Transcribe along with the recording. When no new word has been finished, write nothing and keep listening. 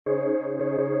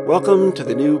Welcome to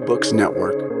the New Books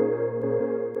Network.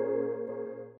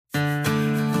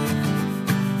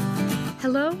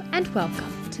 Hello and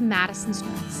welcome to Madison's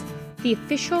Notes, the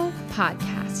official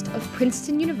podcast of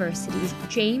Princeton University's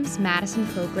James Madison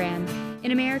program in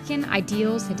American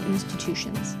Ideals and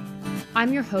Institutions.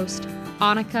 I'm your host,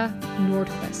 Annika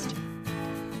Nordquist.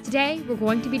 Today, we're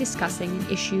going to be discussing an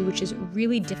issue which is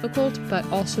really difficult but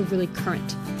also really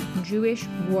current: Jewish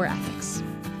war ethics.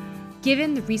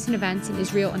 Given the recent events in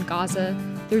Israel and Gaza,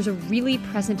 there's a really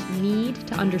present need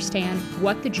to understand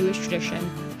what the Jewish tradition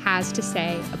has to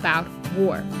say about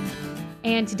war.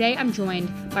 And today I'm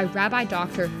joined by Rabbi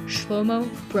Dr. Shlomo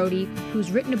Brody, who's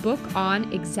written a book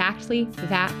on exactly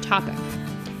that topic.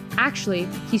 Actually,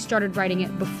 he started writing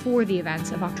it before the events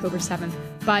of October 7th,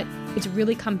 but it's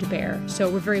really come to bear, so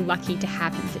we're very lucky to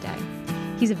have him today.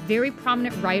 He's a very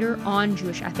prominent writer on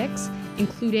Jewish ethics,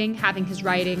 including having his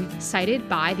writing cited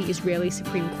by the Israeli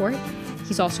Supreme Court.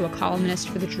 He's also a columnist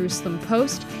for the Jerusalem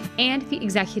Post and the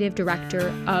executive director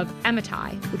of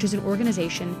Emitai, which is an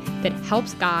organization that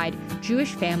helps guide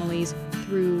Jewish families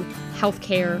through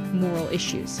healthcare moral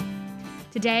issues.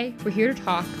 Today, we're here to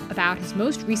talk about his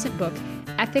most recent book,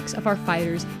 Ethics of Our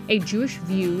Fighters: A Jewish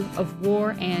View of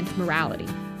War and Morality.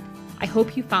 I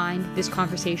hope you find this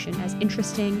conversation as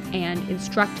interesting and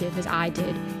instructive as I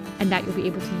did, and that you'll be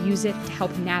able to use it to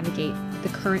help navigate the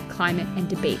current climate and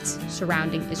debates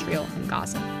surrounding Israel and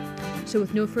Gaza. So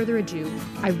with no further ado,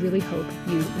 I really hope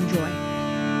you enjoy.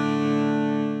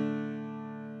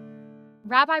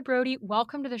 Rabbi Brody,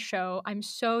 welcome to the show. I'm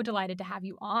so delighted to have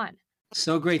you on.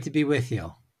 So great to be with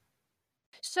you.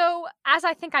 So, as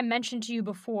I think I mentioned to you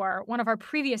before, one of our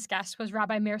previous guests was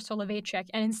Rabbi Meir Soloveichik,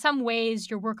 and in some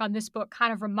ways, your work on this book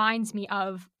kind of reminds me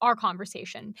of our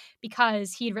conversation,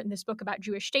 because he had written this book about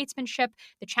Jewish statesmanship,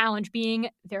 the challenge being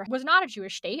there was not a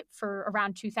Jewish state for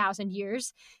around 2,000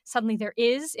 years. Suddenly there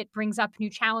is. It brings up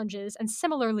new challenges. And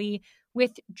similarly,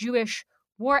 with Jewish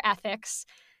war ethics,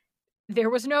 there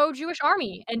was no Jewish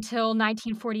army until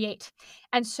 1948.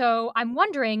 And so I'm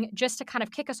wondering, just to kind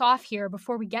of kick us off here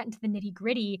before we get into the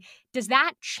nitty-gritty, does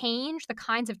that change the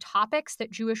kinds of topics that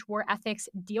Jewish war ethics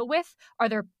deal with? Are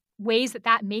there ways that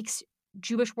that makes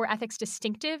Jewish war ethics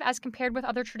distinctive as compared with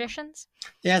other traditions?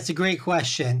 Yeah, it's a great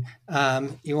question.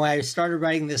 When I started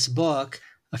writing this book,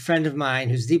 a friend of mine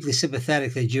who's deeply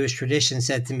sympathetic to the Jewish tradition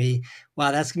said to me,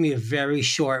 "Wow, that's going to be a very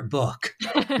short book."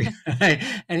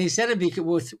 And he said it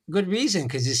with good reason,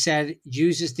 because he said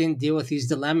Jews just didn't deal with these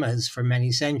dilemmas for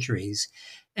many centuries.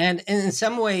 And in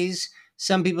some ways,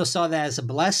 some people saw that as a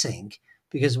blessing,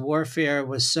 because warfare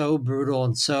was so brutal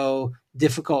and so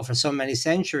difficult for so many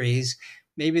centuries.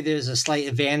 Maybe there's a slight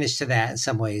advantage to that in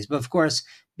some ways. But of course,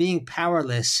 being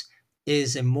powerless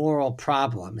is a moral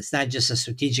problem. It's not just a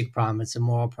strategic problem, it's a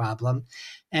moral problem.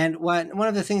 And one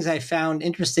of the things I found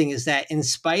interesting is that in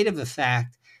spite of the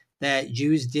fact that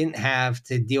Jews didn't have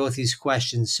to deal with these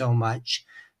questions so much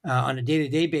on a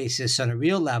day-to-day basis, on a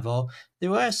real level, there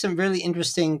were some really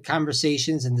interesting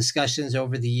conversations and discussions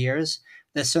over the years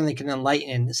that certainly can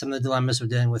enlighten some of the dilemmas we're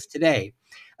dealing with today.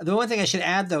 The one thing I should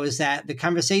add, though, is that the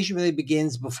conversation really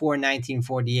begins before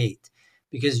 1948,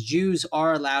 because Jews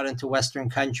are allowed into Western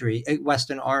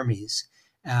armies,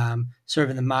 sort of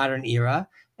in the modern era,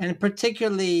 and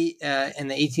particularly in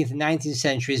the 18th and 19th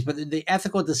centuries. But the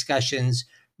ethical discussions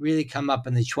really come up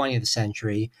in the 20th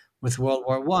century with World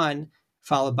War I,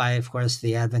 followed by, of course,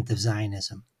 the advent of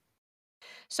Zionism.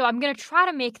 So I'm going to try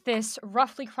to make this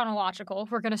roughly chronological.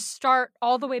 We're going to start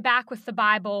all the way back with the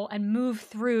Bible and move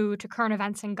through to current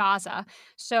events in Gaza.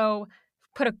 So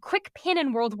put a quick pin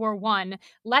in World War I.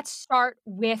 Let's start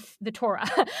with the Torah.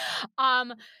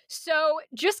 So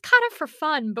just kind of for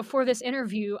fun, before this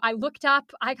interview, I looked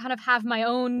up, I kind of have my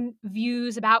own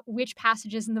views about which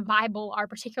passages in the Bible are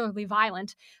particularly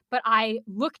violent, but I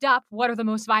looked up what are the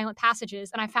most violent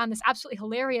passages, and I found this absolutely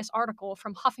hilarious article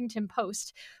from Huffington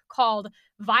Post called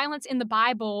 "Violence in the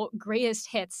Bible, Greatest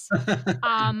Hits."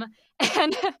 And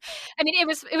I mean, it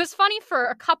was funny for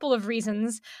a couple of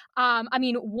reasons.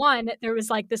 One, there was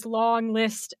like this long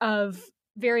list of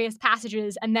various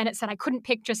passages, and then it said I couldn't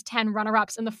pick just 10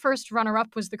 runner-ups, and the first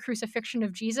runner-up was the crucifixion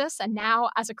of Jesus, and now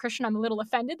as a Christian I'm a little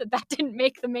offended that didn't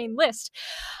make the main list.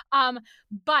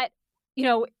 But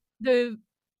the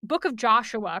book of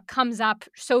Joshua comes up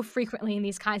so frequently in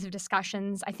these kinds of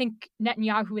discussions. I think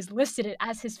Netanyahu has listed it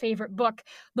as his favorite book.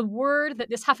 The word that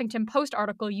this Huffington Post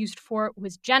article used for it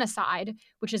was genocide,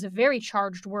 which is a very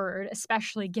charged word,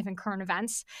 especially given current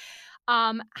events.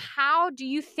 How do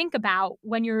you think about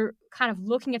when you're kind of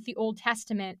looking at the Old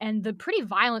Testament and the pretty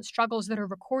violent struggles that are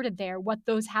recorded there, what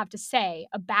those have to say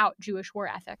about Jewish war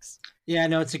ethics? Yeah,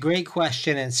 no, it's a great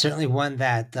question, and certainly one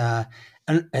that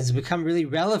has become really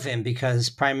relevant because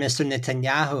Prime Minister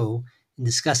Netanyahu, in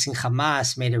discussing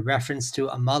Hamas, made a reference to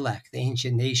Amalek, the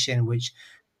ancient nation, which,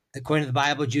 according to the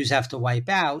Bible, Jews have to wipe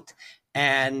out.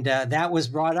 And that was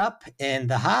brought up in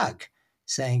The Hague,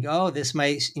 saying, "Oh, this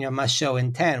might, must show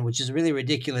intent," which is a really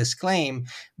ridiculous claim.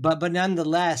 But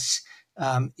nonetheless,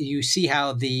 you see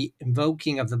how the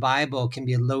invoking of the Bible can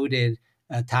be a loaded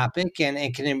topic, and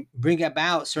it can bring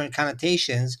about certain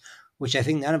connotations, which I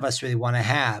think none of us really want to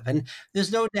have. And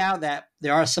there's no doubt that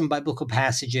there are some biblical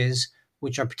passages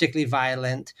which are particularly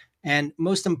violent, and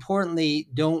most importantly,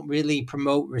 don't really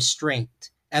promote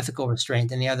restraint, ethical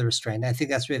restraint, any other restraint. I think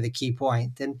that's really the key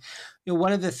point. And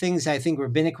one of the things I think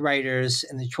rabbinic writers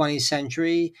in the 20th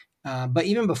century, but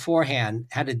even beforehand,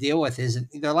 had to deal with is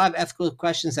there are a lot of ethical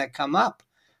questions that come up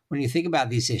when you think about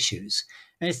these issues.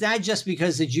 And it's not just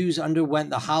because the Jews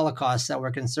underwent the Holocaust that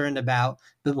we're concerned about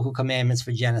biblical commandments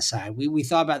for genocide. We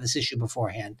thought about this issue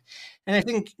beforehand. And I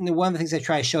think one of the things I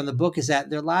try to show in the book is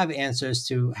that there are a lot of answers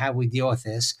to how we deal with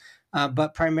this,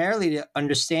 but primarily to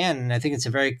understand, and I think it's a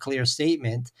very clear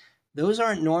statement, those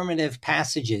aren't normative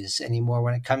passages anymore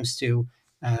when it comes to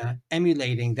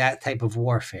emulating that type of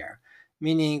warfare.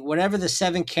 Meaning, whatever the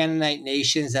 7 Canaanite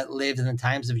nations that lived in the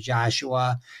times of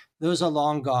Joshua, those are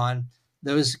long gone.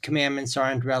 Those commandments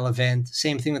aren't relevant.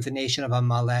 Same thing with the nation of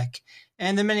Amalek.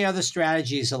 And there are many other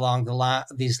strategies along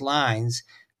these lines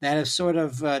that have sort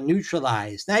of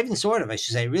neutralized, not even sort of, I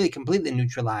should say, really completely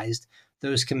neutralized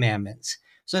those commandments.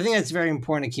 So I think that's very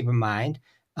important to keep in mind.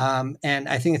 And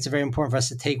I think it's very important for us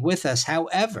to take with us.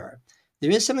 However,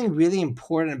 there is something really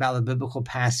important about the biblical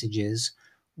passages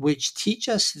which teach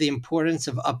us the importance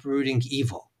of uprooting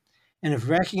evil and of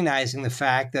recognizing the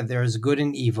fact that there is good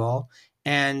and evil.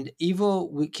 And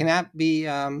evil cannot be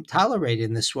tolerated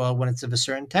in this world when it's of a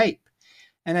certain type.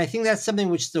 And I think that's something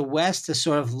which the West has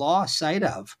sort of lost sight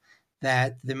of,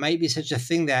 that there might be such a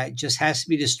thing that just has to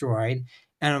be destroyed,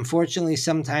 and unfortunately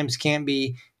sometimes can't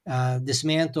be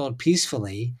dismantled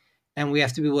peacefully, and we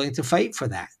have to be willing to fight for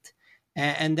that.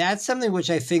 And that's something which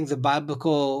I think the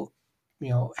biblical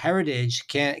heritage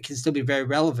can still be very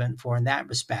relevant for in that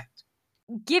respect.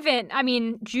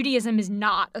 Judaism is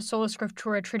not a sola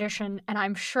scriptura tradition, and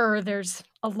I'm sure there's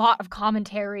a lot of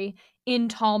commentary in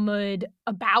Talmud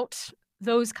about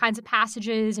those kinds of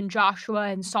passages in Joshua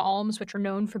and Psalms, which are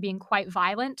known for being quite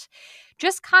violent.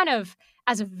 Just kind of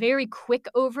as a very quick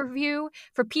overview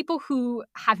for people who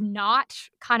have not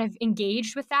kind of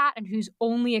engaged with that and whose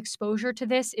only exposure to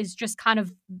this is just kind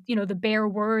of, the bare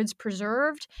words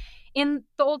preserved in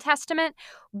the Old Testament,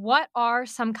 what are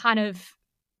some kind of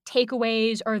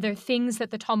takeaways, or are there things that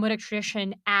the Talmudic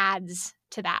tradition adds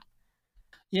to that?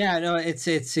 Yeah, no, it's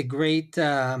a great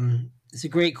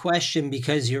question,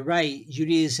 because you're right.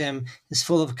 Judaism is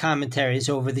full of commentaries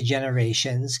over the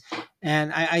generations,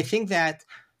 and I think that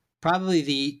probably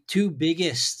the two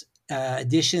biggest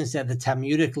additions that the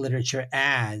Talmudic literature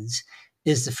adds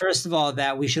is first of all,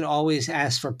 that we should always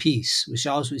ask for peace. We should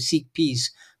always seek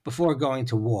peace before going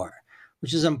to war,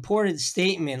 which is an important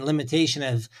statement, limitation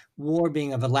of war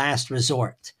being of a last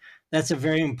resort. That's a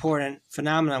very important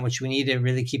phenomenon which we need to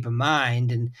really keep in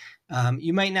mind. And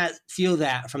you might not feel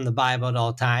that from the Bible at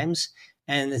all times.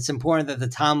 And it's important that the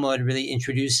Talmud really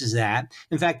introduces that.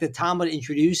 In fact, the Talmud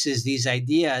introduces these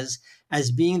ideas as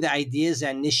being the ideas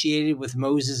that initiated with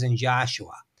Moses and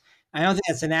Joshua. I don't think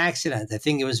that's an accident. I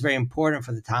think it was very important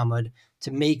for the Talmud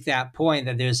to make that point,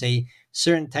 that there's a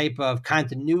certain type of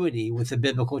continuity with the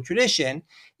biblical tradition,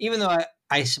 even though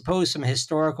I suppose from a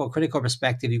historical, critical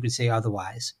perspective, you could say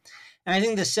otherwise. And I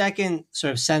think the second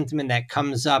sort of sentiment that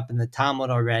comes up in the Talmud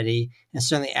already, and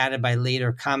certainly added by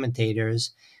later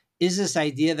commentators, is this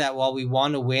idea that while we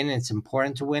want to win, and it's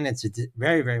important to win, it's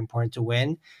very, very important to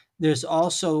win, there's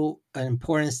also an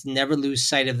importance to never lose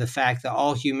sight of the fact that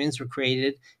all humans were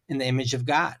created in the image of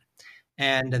God.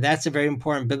 And that's a very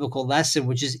important biblical lesson,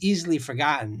 which is easily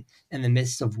forgotten in the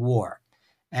midst of war.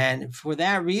 And for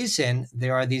that reason,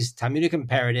 there are these Talmudic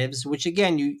imperatives, which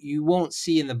again, you won't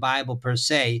see in the Bible per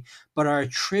se, but are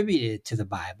attributed to the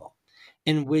Bible,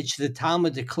 in which the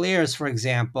Talmud declares, for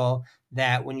example,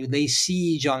 that when you lay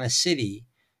siege on a city,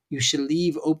 you should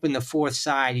leave open the fourth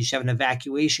side. You should have an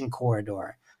evacuation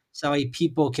corridor so a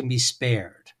people can be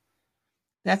spared.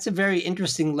 That's a very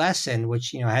interesting lesson,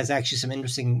 which has actually some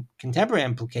interesting contemporary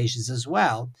implications as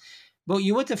well. But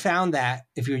you wouldn't have found that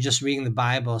if you were just reading the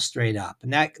Bible straight up.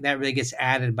 And that really gets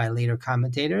added by later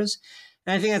commentators.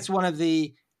 And I think that's one of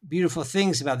the beautiful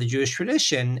things about the Jewish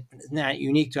tradition, not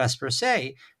unique to us per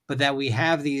se, but that we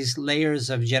have these layers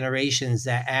of generations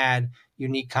that add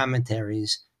unique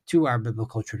commentaries to our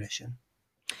biblical tradition.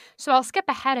 So I'll skip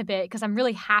ahead a bit because I'm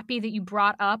really happy that you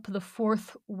brought up the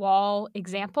fourth wall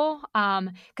example,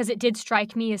 because it did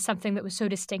strike me as something that was so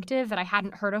distinctive that I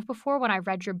hadn't heard of before when I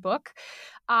read your book.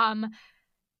 Um,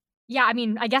 yeah, I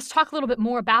mean, I guess talk a little bit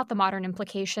more about the modern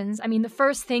implications. I mean, the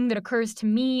first thing that occurs to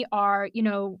me are,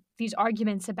 these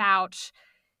arguments about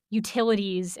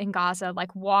utilities in Gaza,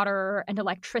 like water and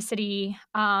electricity,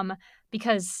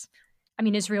 because, I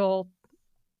mean, Israel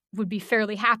would be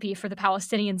fairly happy for the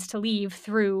Palestinians to leave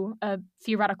through a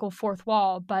theoretical fourth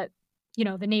wall, but,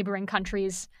 the neighboring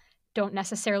countries don't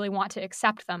necessarily want to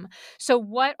accept them. So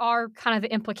what are kind of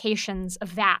the implications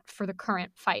of that for the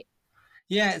current fight?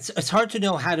 Yeah, it's hard to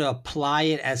know how to apply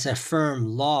it as a firm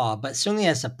law, but certainly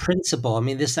as a principle. I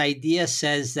mean, this idea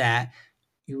says that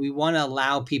we want to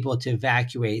allow people to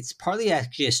evacuate. It's partly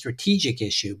actually a strategic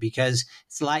issue because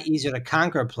it's a lot easier to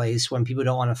conquer a place when people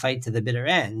don't want to fight to the bitter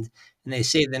end. And they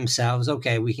say to themselves,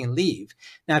 okay, we can leave.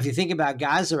 Now, if you think about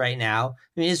Gaza right now,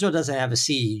 I mean, Israel doesn't have a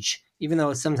siege, even though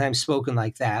it's sometimes spoken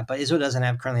like that, but Israel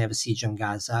doesn't currently have a siege on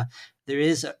Gaza. There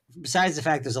is, besides the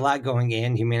fact there's a lot going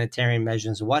in, humanitarian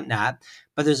measures and whatnot,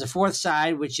 but there's a fourth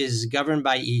side, which is governed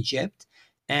by Egypt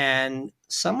and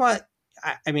somewhat,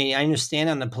 I mean, I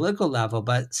understand on the political level,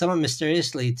 but somewhat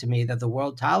mysteriously to me that the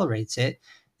world tolerates it.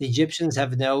 The Egyptians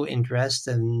have no interest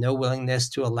and no willingness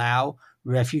to allow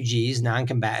refugees,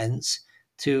 non-combatants,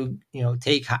 to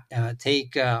take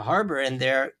harbor in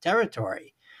their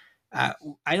territory. Uh,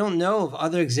 I don't know of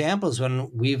other examples when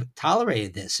we've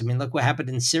tolerated this. I mean, look what happened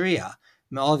in Syria. I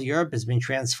mean, all of Europe has been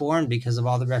transformed because of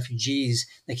all the refugees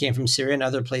that came from Syria and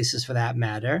other places for that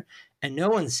matter. And no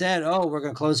one said, "Oh, we're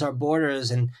going to close our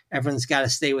borders and everyone's got to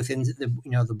stay within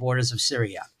the borders of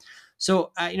Syria."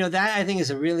 So that I think is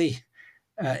a really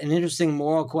an interesting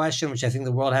moral question, which I think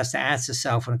the world has to ask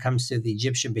itself when it comes to the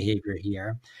Egyptian behavior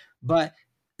here. But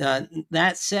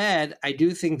that said, I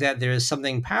do think that there is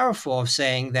something powerful of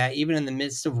saying that even in the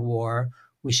midst of war,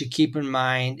 we should keep in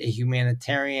mind a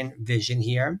humanitarian vision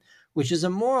here, which is a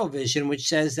moral vision, which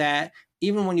says that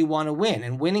even when you want to win,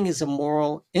 and winning is a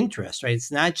moral interest, right?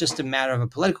 It's not just a matter of a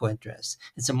political interest.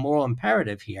 It's a moral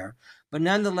imperative here. But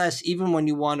nonetheless, even when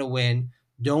you want to win,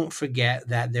 don't forget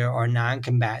that there are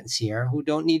non-combatants here who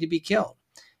don't need to be killed.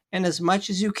 And as much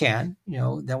as you can,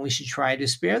 then we should try to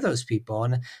spare those people.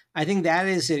 And I think that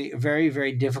is a very,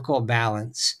 very difficult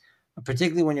balance,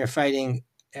 particularly when you're fighting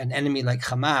an enemy like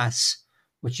Hamas,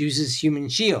 which uses human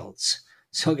shields.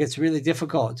 So it gets really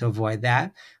difficult to avoid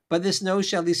that. But this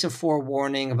notion, at least a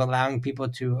forewarning of allowing people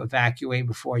to evacuate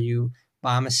before you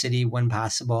bomb a city when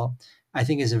possible, I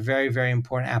think is a very, very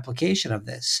important application of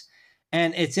this.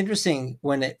 And it's interesting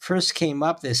when it first came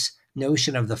up, this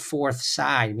notion of the fourth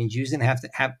side. I mean, Jews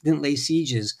didn't lay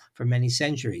sieges for many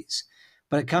centuries,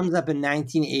 but it comes up in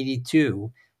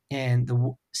 1982 and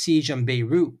the siege on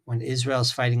Beirut when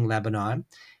Israel's fighting Lebanon,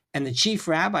 and the chief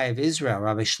rabbi of Israel,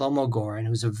 Rabbi Shlomo Goren,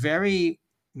 who's a very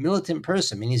militant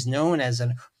person. I mean, he's known as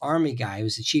an army guy. He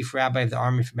was the chief rabbi of the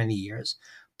army for many years.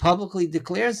 Publicly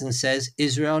declares and says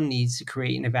Israel needs to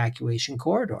create an evacuation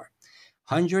corridor.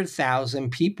 100,000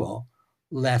 people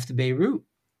left Beirut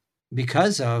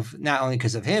because of, not only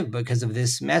because of him, but because of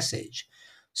this message.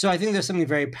 So I think there's something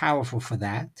very powerful for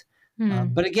that.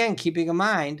 But again, keeping in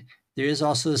mind, there is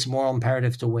also this moral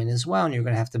imperative to win as well, and you're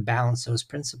going to have to balance those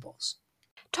principles.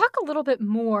 Talk a little bit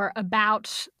more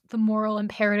about the moral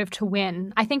imperative to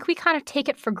win. I think we kind of take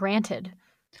it for granted.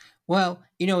 Well,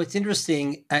 it's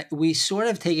interesting. We sort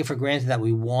of take it for granted that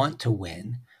we want to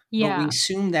win, but we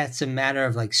assume that's a matter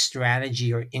of like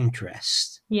strategy or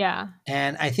interest. Yeah.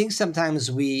 And I think sometimes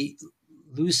we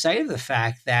lose sight of the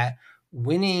fact that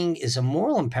winning is a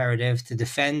moral imperative to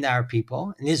defend our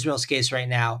people. In Israel's case right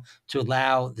now, to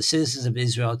allow the citizens of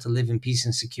Israel to live in peace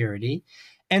and security.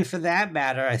 And for that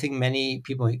matter, I think many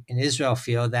people in Israel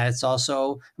feel that it's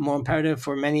also more imperative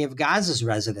for many of Gaza's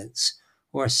residents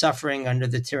who are suffering under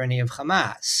the tyranny of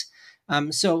Hamas.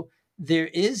 So there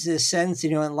is this sense,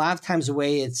 and a lot of times the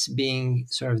way it's being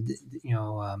sort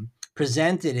of,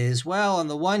 presented is, well, on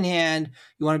the one hand,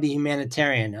 you want to be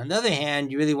humanitarian. On the other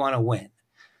hand, you really want to win.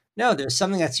 No, there's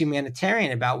something that's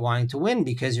humanitarian about wanting to win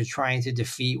because you're trying to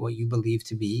defeat what you believe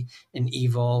to be an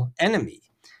evil enemy.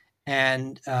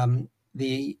 And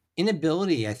the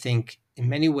inability, I think, in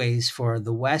many ways for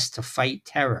the West to fight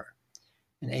terror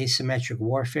and asymmetric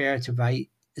warfare, to fight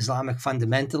Islamic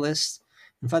fundamentalists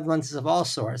and fundamentalists of all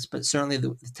sorts, but certainly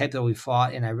the type that we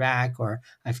fought in Iraq or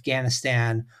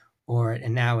Afghanistan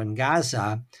and now in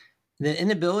Gaza, The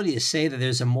inability to say that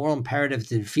there's a moral imperative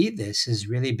to defeat this is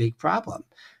really a big problem.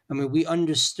 I mean, we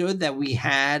understood that we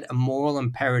had a moral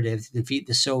imperative to defeat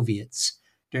the Soviets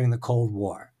during the Cold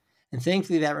War. And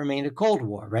thankfully, that remained a Cold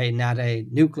War, right? Not a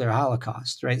nuclear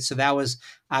holocaust, right? So that was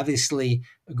obviously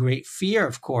a great fear,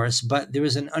 of course, but there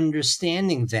was an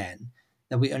understanding then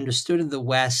that we understood in the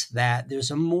West that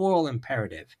there's a moral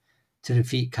imperative to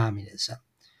defeat communism.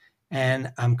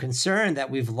 And I'm concerned that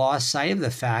we've lost sight of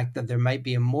the fact that there might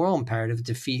be a moral imperative to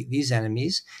defeat these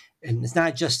enemies. And it's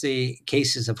not just the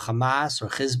cases of Hamas or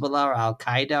Hezbollah or Al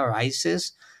Qaeda or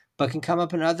ISIS, but can come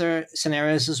up in other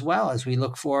scenarios as well as we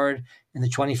look forward in the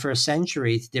 21st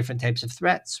century to different types of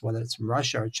threats, whether it's from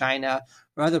Russia or China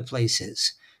or other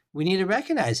places. We need to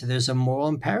recognize that there's a moral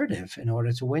imperative in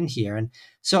order to win here. And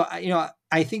so,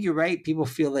 I think you're right. People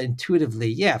feel that intuitively,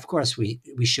 yeah, of course we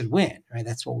should win, right?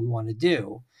 That's what we want to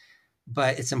do.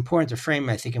 But it's important to frame,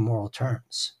 I think, in moral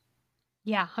terms.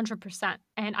 Yeah, 100%.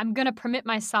 And I'm going to permit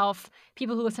myself,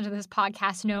 people who listen to this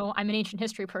podcast know I'm an ancient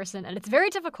history person, and it's very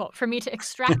difficult for me to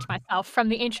extract myself from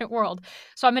the ancient world.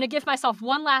 So I'm going to give myself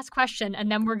one last question, and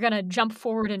then we're going to jump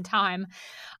forward in time.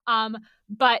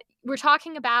 But we're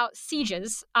talking about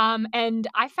sieges, and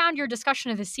I found your discussion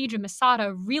of the siege of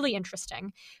Masada really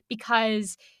interesting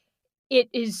because it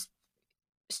is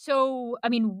so,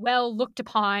 well looked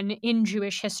upon in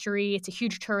Jewish history. It's a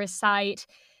huge tourist site.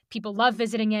 People love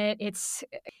visiting it. It's,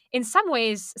 in some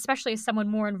ways, especially as someone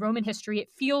more in Roman history, it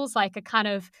feels like a kind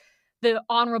of the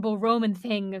honorable Roman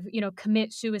thing of,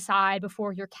 commit suicide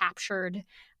before you're captured,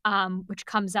 which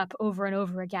comes up over and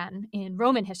over again in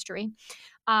Roman history.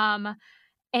 And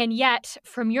yet,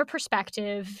 from your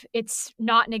perspective, it's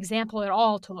not an example at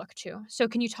all to look to. So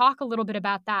can you talk a little bit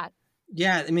about that?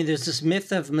 Yeah, there's this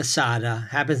myth of Masada,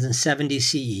 happens in 70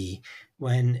 CE,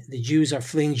 when the Jews are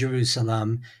fleeing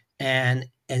Jerusalem. And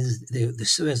as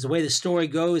the way the story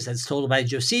goes, that's told by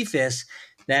Josephus,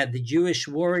 that the Jewish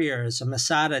warriors of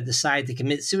Masada decide to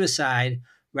commit suicide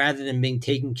rather than being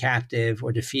taken captive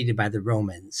or defeated by the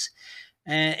Romans.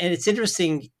 And it's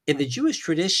interesting, in the Jewish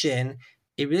tradition,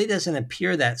 it really doesn't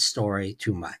appear that story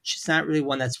too much. It's not really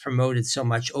one that's promoted so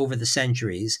much over the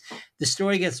centuries. The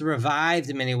story gets revived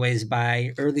in many ways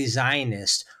by early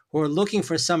Zionists who are looking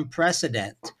for some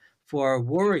precedent for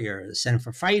warriors and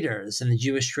for fighters in the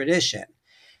Jewish tradition.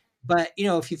 But,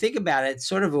 if you think about it, it's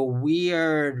sort of a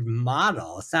weird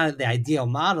model. It's not the ideal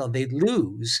model. They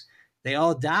lose. They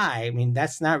all die.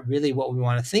 That's not really what we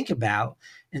want to think about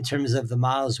in terms of the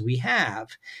models we have.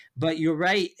 But you're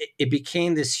right. It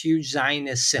became this huge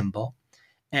Zionist symbol.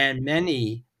 And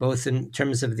many, both in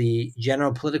terms of the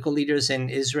general political leaders in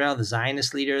Israel, the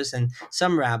Zionist leaders, and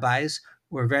some rabbis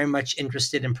were very much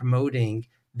interested in promoting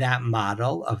that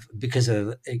model because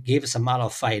it gave us a model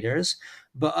of fighters.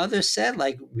 But others said,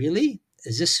 really?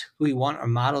 Is this who we want our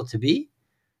model to be?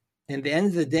 And at the end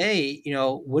of the day,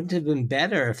 wouldn't it have been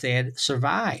better if they had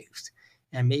survived?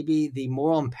 And maybe the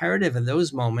moral imperative in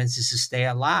those moments is to stay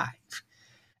alive.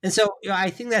 And so, I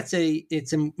think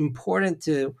it's important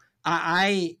to,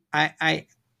 I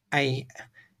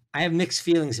have mixed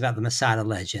feelings about the Masada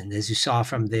legend, as you saw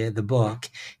from the book.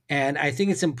 And I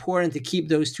think it's important to keep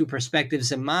those two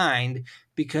perspectives in mind,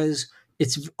 because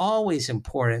it's always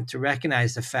important to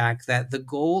recognize the fact that the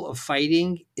goal of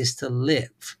fighting is to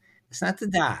live. It's not to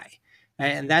die.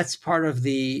 And that's part of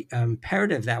the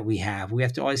imperative that we have. We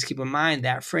have to always keep in mind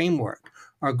that framework.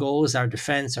 Our goal is our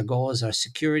defense. Our goal is our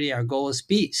security. Our goal is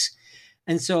peace.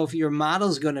 And so if your model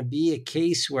is going to be a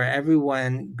case where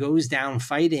everyone goes down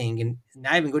fighting, and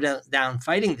not even go down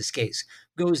fighting this case,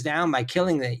 goes down by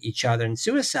killing each other in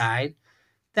suicide,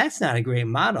 that's not a great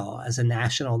model as a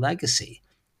national legacy.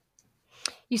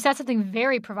 You said something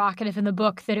very provocative in the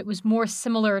book, that it was more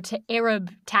similar to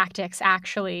Arab tactics,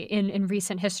 actually, in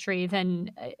recent history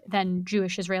than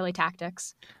Jewish-Israeli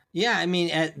tactics. Yeah,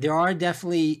 there are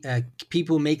definitely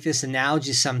people who make this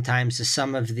analogy sometimes to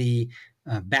some of the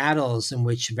battles in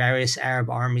which various Arab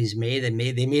armies made. They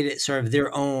made it sort of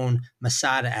their own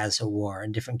Masada as a war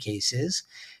in different cases.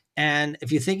 And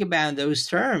if you think about it in those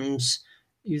terms,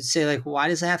 you'd say, why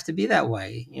does it have to be that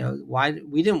way? Why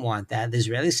we didn't want that. The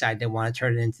Israeli side didn't want to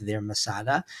turn it into their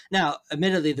Masada. Now,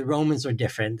 admittedly, the Romans are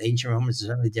different. The ancient Romans are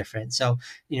certainly different. So,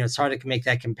 it's hard to make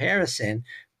that comparison.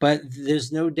 But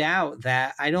there's no doubt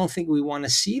that I don't think we want to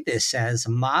see this as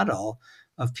a model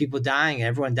of people dying,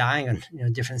 everyone dying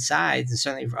on different sides, and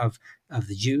certainly of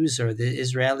the Jews or the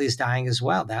Israelis dying as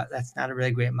well. That's not a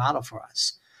really great model for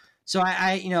us. So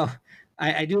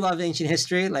I do love ancient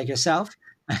history, like yourself.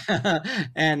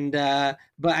 And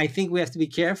but I think we have to be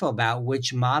careful about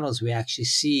which models we actually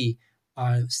see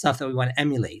are stuff that we want to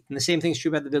emulate. And the same thing is true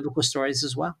about the biblical stories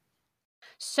as well.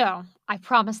 So I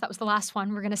promise that was the last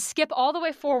one. We're going to skip all the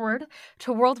way forward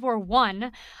to World War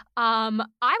One.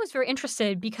 I was very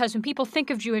interested because when people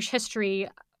think of Jewish history,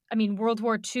 I mean, World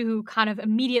War II kind of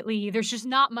immediately, there's just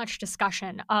not much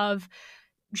discussion of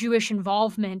Jewish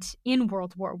involvement in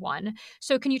World War One.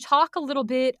 So can you talk a little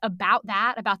bit about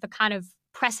that, about the kind of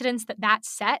precedents that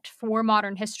set for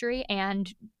modern history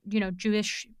and,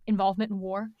 Jewish involvement in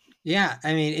war? Yeah,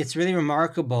 I mean, it's really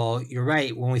remarkable. You're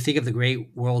right. When we think of the great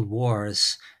world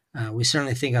wars, we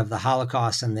certainly think of the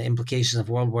Holocaust and the implications of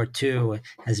World War II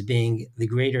as being the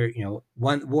greater,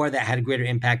 one war that had a greater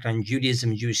impact on Judaism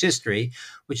and Jewish history,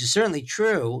 which is certainly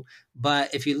true.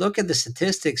 But if you look at the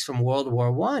statistics from World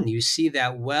War One, you see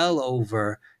that well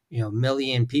over, a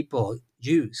million people,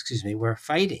 Jews, excuse me, were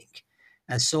fighting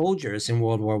as soldiers in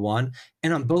World War One,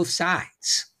 and on both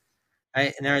sides.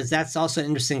 Right? And that's also an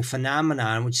interesting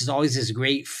phenomenon, which is always this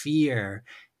great fear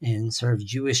in sort of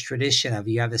Jewish tradition of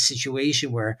you have a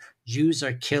situation where Jews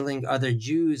are killing other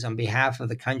Jews on behalf of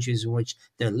the countries in which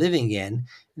they're living in. And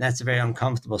that's a very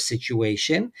uncomfortable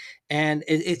situation. And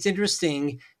it's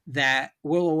interesting that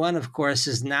World War One, of course,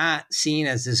 is not seen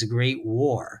as this great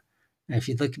war. And if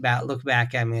you look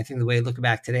back, I mean, I think the way you look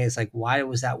back today is like, why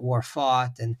was that war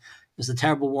fought? And it was a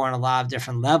terrible war on a lot of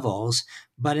different levels.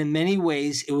 But in many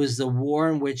ways, it was the war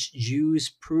in which Jews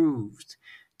proved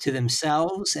to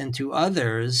themselves and to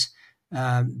others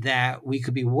that we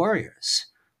could be warriors,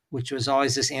 which was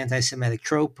always this anti-Semitic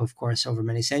trope, of course, over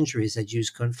many centuries that Jews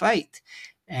couldn't fight.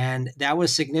 And that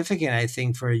was significant, I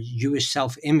think, for Jewish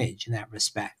self-image in that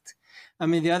respect. I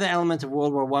mean, the other element of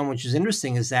World War One, which is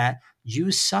interesting, is that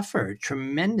Jews suffered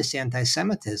tremendous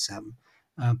anti-Semitism,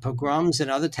 pogroms and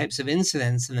other types of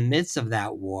incidents in the midst of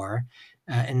that war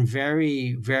in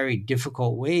very, very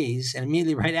difficult ways. And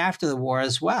immediately right after the war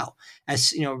as well.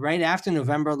 As right after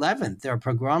November 11th, there are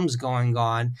pogroms going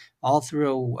on all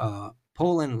through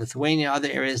Poland, Lithuania, other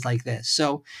areas like this.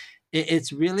 So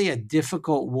it's really a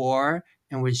difficult war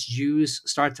in which Jews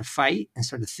start to fight and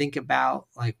start to think about,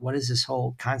 like, what is this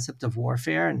whole concept of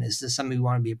warfare? And is this something we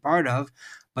want to be a part of?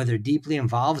 But they're deeply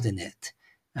involved in it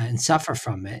and suffer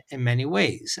from it in many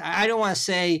ways. I don't want to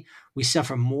say we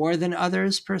suffer more than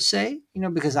others per se,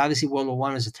 because obviously World War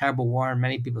One was a terrible war and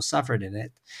many people suffered in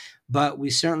it. But we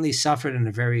certainly suffered in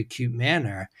a very acute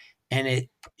manner. And it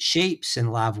shapes, in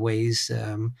a lot of ways,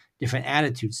 different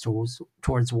attitudes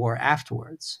towards war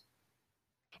afterwards.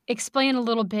 Explain a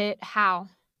little bit how.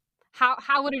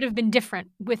 How would it have been different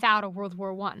without a World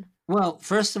War One? Well,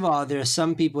 first of all, there are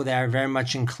some people that are very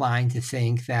much inclined to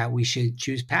think that we should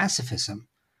choose pacifism.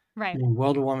 I Right. mean,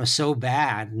 World War One was so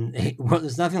bad, and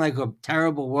there's nothing like a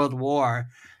terrible world war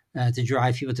to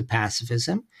drive people to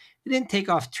pacifism. It didn't take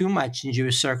off too much in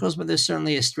Jewish circles, but there's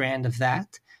certainly a strand of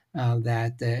that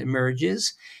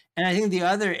emerges. And I think the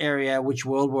other area which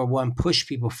World War One pushed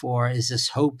people for is this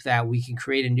hope that we can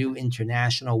create a new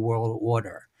international world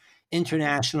order,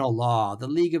 international law, the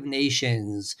League of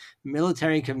Nations,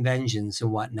 military conventions,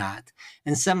 and whatnot.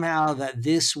 And somehow that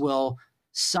this will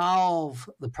solve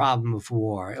the problem of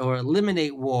war or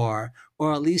eliminate war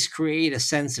or at least create a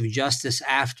sense of justice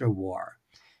after war.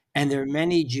 And there are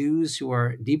many Jews who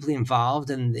are deeply involved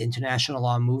in the international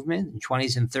law movement in the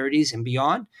 20s and 30s and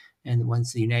beyond, and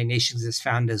once the United Nations is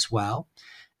founded as well.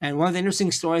 And one of the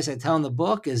interesting stories I tell in the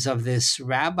book is of this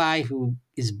rabbi who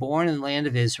is born in the land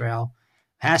of Israel,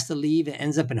 has to leave and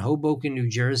ends up in Hoboken, New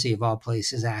Jersey, of all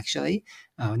places, actually.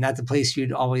 Not the place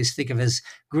you'd always think of as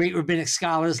great rabbinic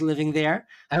scholars living there.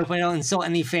 I hope I don't insult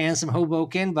any fans from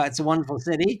Hoboken, but it's a wonderful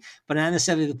city, but not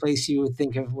necessarily the place you would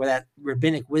think of where that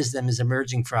rabbinic wisdom is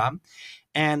emerging from.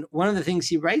 And one of the things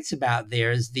he writes about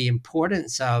there is the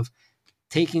importance of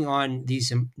taking on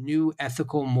these new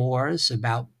ethical mores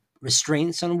about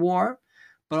restraints on war,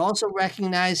 but also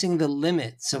recognizing the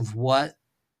limits of what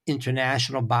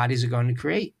international bodies are going to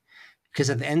create.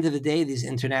 Because at the end of the day, these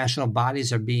international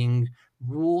bodies are being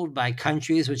ruled by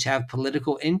countries which have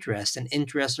political interests, and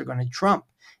interests are going to trump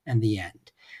in the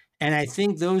end. And I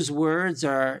think those words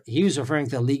he was referring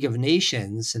to the League of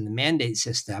Nations and the mandate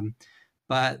system,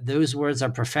 but those words are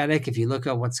prophetic if you look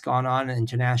at what's gone on in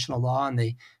international law in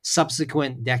the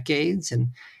subsequent decades. And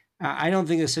I don't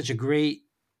think there's such a great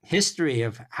history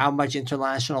of how much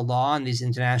international law and these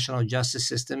international justice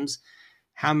systems,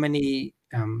 how many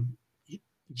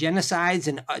genocides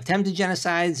and attempted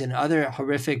genocides and other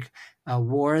horrific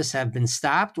wars have been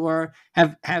stopped or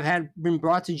have been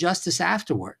brought to justice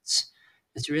afterwards.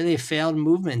 It's really a failed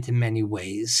movement in many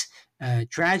ways,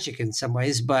 tragic in some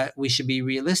ways, but we should be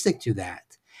realistic to that.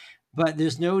 But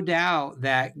there's no doubt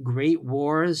that great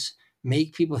wars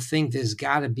make people think there's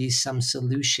got to be some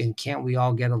solution. Can't we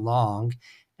all get along?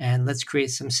 And let's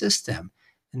create some system.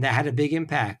 And that had a big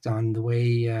impact on the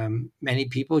way many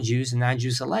people, Jews and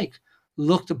non-Jews alike,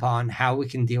 looked upon how we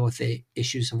can deal with the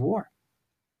issues of war.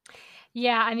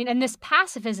 Yeah, I mean, and this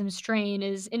pacifism strain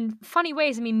is in funny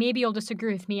ways, I mean, maybe you'll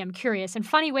disagree with me, I'm curious. In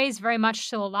funny ways, very much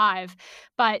still alive.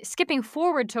 But skipping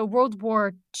forward to World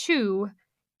War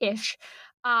II-ish,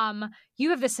 you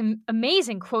have this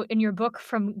amazing quote in your book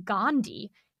from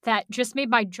Gandhi that just made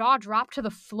my jaw drop to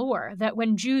the floor, that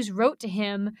when Jews wrote to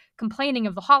him complaining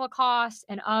of the Holocaust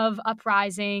and of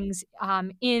uprisings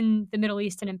in the Middle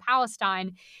East and in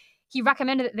Palestine, he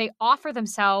recommended that they offer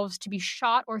themselves to be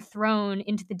shot or thrown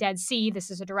into the Dead Sea,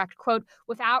 this is a direct quote,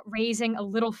 without raising a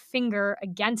little finger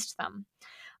against them.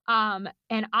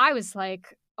 And I was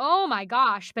like, oh my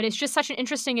gosh, but it's just such an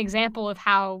interesting example of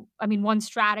how, I mean, one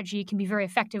strategy can be very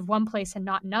effective one place and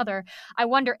not another. I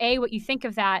wonder, A, what you think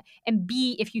of that, and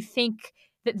B, if you think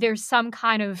that there's some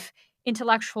kind of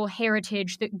intellectual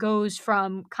heritage that goes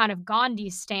from kind of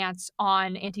Gandhi's stance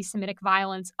on anti-Semitic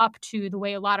violence up to the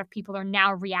way a lot of people are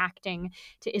now reacting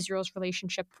to Israel's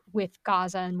relationship with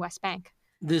Gaza and West Bank.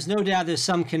 There's no doubt there's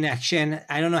some connection.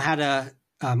 I don't know how to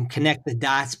connect the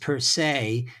dots per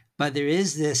se, but there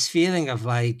is this feeling of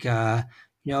like,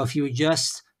 if you would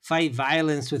just fight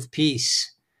violence with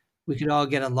peace, we could all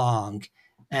get along.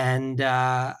 And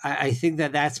I think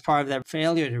that that's part of that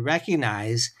failure to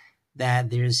recognize that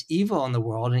there's evil in the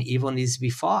world and evil needs to be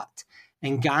fought.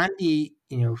 And Gandhi,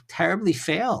 terribly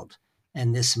failed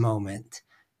in this moment.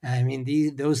 I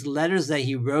mean, those letters that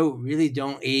he wrote really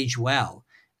don't age well.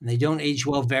 And they don't age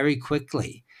well very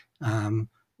quickly.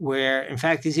 Where, in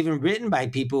fact, he's even written by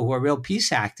people who are real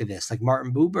peace activists, like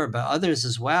Martin Buber, but others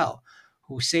as well,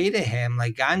 who say to him,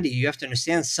 like, Gandhi, you have to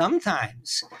understand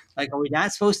sometimes, like, are we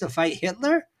not supposed to fight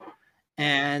Hitler?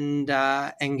 And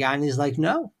Gandhi's like,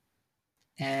 no.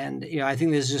 And, I think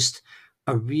there's just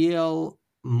a real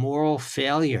moral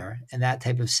failure in that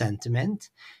type of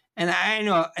sentiment. And I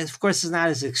know, of course, it's not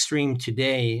as extreme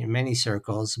today in many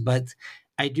circles, but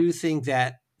I do think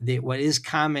that what is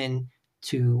common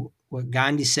to what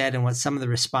Gandhi said and what some of the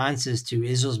responses to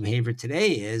Israel's behavior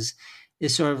today is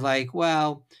sort of like,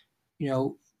 well,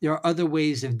 there are other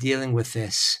ways of dealing with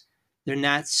this. They're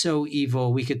not so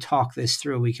evil. We could talk this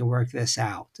through. We can work this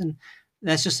out. And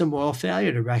that's just a moral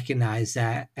failure to recognize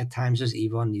that at times there's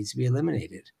evil and needs to be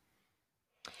eliminated.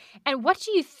 And what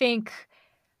do you think,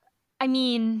 I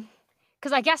mean,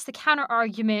 because I guess the counter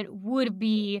argument would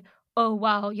be, oh,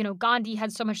 well, Gandhi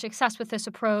had so much success with this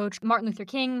approach. Martin Luther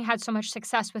King had so much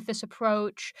success with this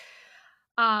approach.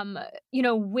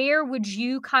 Where would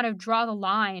you kind of draw the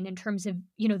line in terms of,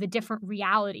 the different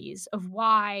realities of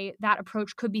why that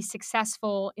approach could be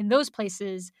successful in those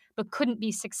places, but couldn't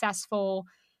be successful,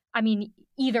 I mean,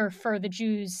 either for the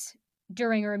Jews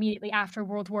during or immediately after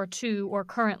World War II or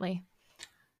currently?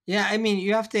 Yeah, I mean,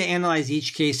 you have to analyze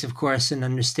each case, of course, and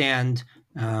understand,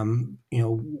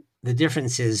 the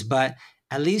differences. But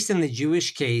at least in the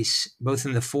Jewish case, both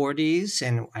in the 40s,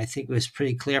 and I think it was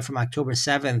pretty clear from October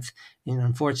 7th, and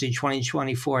unfortunately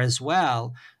 2024 as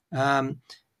well,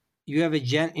 you have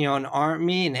an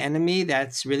army, an enemy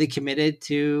that's really committed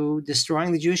to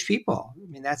destroying the Jewish people. I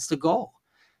mean, that's the goal.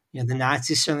 The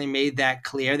Nazis certainly made that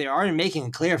clear. They are making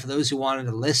it clear for those who wanted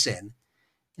to listen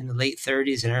in the late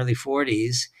 30s and early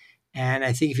 40s. And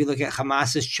I think if you look at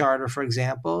Hamas's charter, for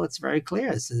example, it's very clear.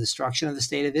 It's the destruction of the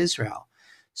state of Israel.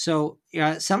 So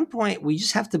at some point, we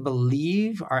just have to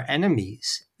believe our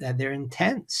enemies, that their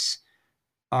intents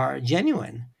are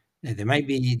genuine. They might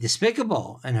be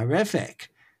despicable and horrific,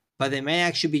 but they may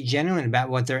actually be genuine about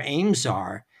what their aims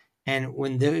are. And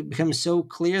when they become so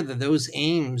clear that those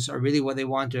aims are really what they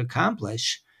want to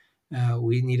accomplish,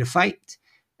 we need to fight.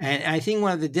 And I think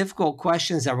one of the difficult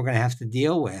questions that we're going to have to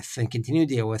deal with and continue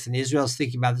to deal with, and Israel's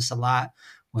thinking about this a lot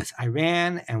with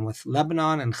Iran and with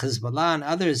Lebanon and Hezbollah and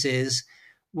others, is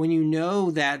when you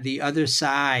know that the other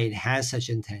side has such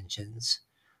intentions,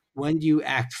 when do you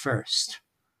act first?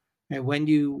 Right? When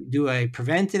do you do a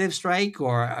preventative strike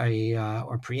or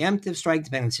or preemptive strike,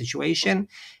 depending on the situation?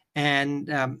 And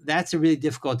that's a really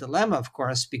difficult dilemma, of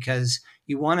course, because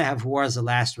you want to have war as a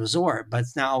last resort, but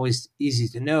it's not always easy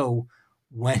to know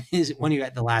when you're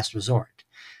at the last resort.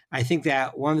 I think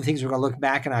that one of the things we're going to look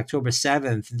back on October 7th,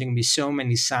 and there are going to be so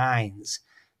many signs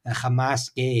that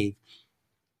Hamas gave,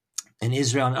 and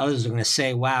Israel and others are going to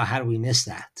say, wow, how do we miss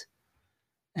that?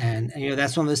 And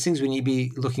that's one of those things we need to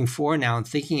be looking for now and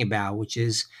thinking about, which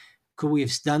is, could we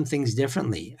have done things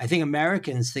differently? I think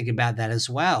Americans think about that as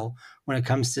well when it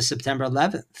comes to September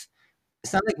 11th.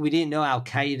 It's not like we didn't know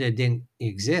Al-Qaeda didn't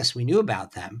exist. We knew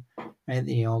about them.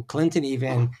 right? Clinton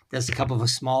even does a couple of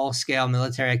small scale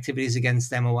military activities against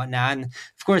them and whatnot. And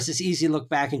of course, it's easy to look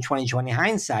back in 2020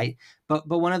 hindsight, but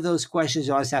one of those questions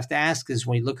you always have to ask is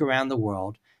when you look around the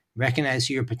world, recognize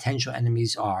who your potential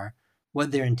enemies are,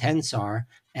 what their intents are,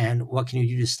 and what can you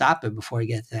do to stop it before you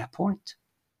get to that point.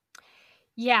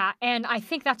 Yeah, and I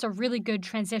think that's a really good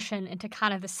transition into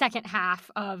kind of the second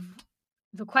half of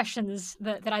the questions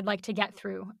that I'd like to get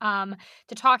through,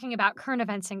 to talking about current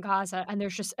events in Gaza. And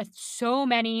there's just so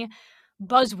many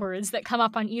buzzwords that come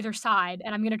up on either side.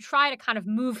 And I'm going to try to kind of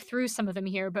move through some of them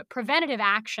here. But preventative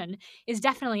action is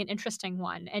definitely an interesting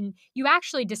one. And you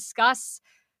actually discuss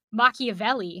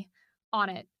Machiavelli on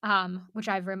it, which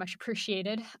I very much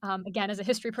appreciated, again, as a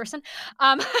history person.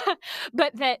 Um,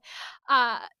 but that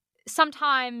uh,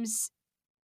 sometimes,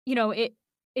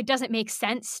 it doesn't make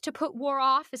sense to put war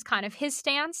off is kind of his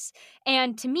stance.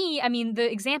 And to me, I mean,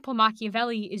 the example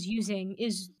Machiavelli is using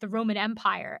is the Roman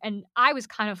Empire. And I was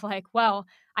kind of like, well,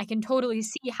 I can totally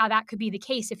see how that could be the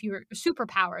case if you're a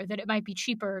superpower, that it might be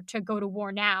cheaper to go to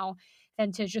war now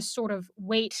than to just sort of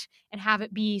wait and have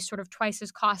it be sort of twice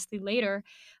as costly later.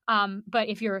 But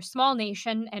if you're a small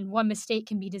nation and one mistake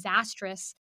can be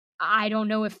disastrous, I don't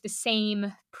know if the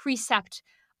same precept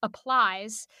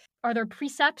applies. Are there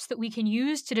precepts that we can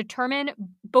use to determine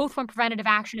both when preventative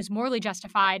action is morally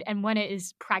justified and when it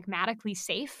is pragmatically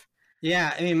safe?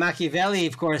 Yeah, I mean Machiavelli,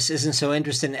 of course, isn't so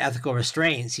interested in ethical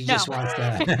restraints. He No. just wants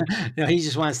to, he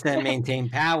just wants to maintain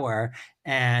power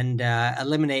and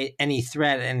eliminate any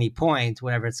threat at any point,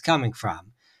 wherever it's coming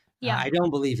from. Yeah. I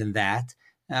don't believe in that,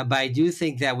 but I do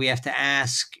think that we have to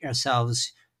ask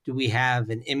ourselves: do we have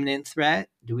an imminent threat?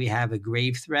 Do we have a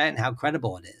grave threat, and how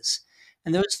credible it is?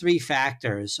 And those three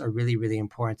factors are really, really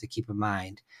important to keep in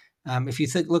mind. If you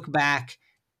look back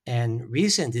in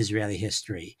recent Israeli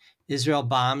history, Israel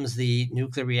bombs the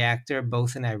nuclear reactor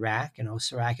both in Iraq and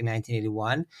Osirak in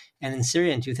 1981 and in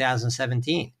Syria in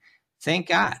 2017. Thank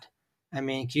God. I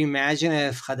mean, can you imagine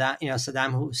if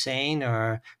Saddam Hussein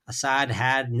or Assad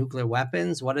had nuclear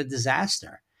weapons? What a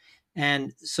disaster.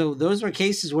 And so those were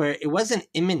cases where it wasn't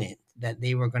imminent that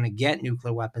they were going to get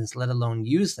nuclear weapons, let alone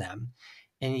use them.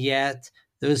 And yet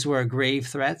those were grave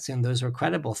threats and those were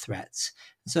credible threats.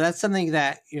 So that's something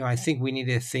that, I think we need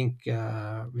to think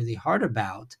really hard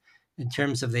about in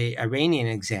terms of the Iranian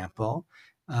example.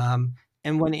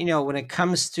 And when it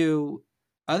comes to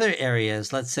other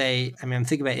areas, let's say, I mean, I'm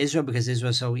thinking about Israel because Israel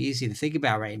is so easy to think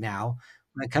about right now.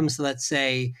 When it comes to, let's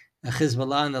say,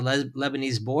 Hezbollah and the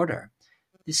Lebanese border,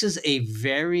 this is a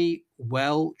very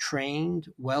well-trained,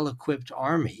 well-equipped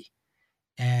army.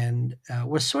 And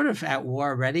we're sort of at war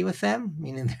already with them.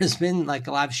 Meaning there's been like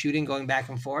a lot of shooting going back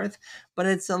and forth, but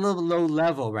it's a little low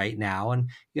level right now. And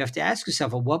you have to ask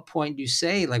yourself, at what point do you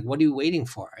say, like, what are you waiting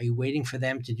for? Are you waiting for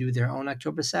them to do their own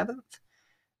October 7th?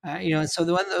 And so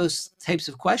one of those types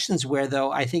of questions where,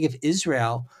 though, I think if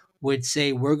Israel would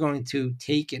say, we're going to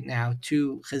take it now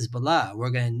to Hezbollah,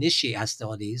 we're going to initiate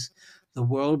hostilities, the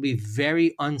world would be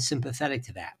very unsympathetic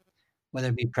to that, whether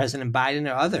it be President Biden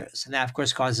or others. And that, of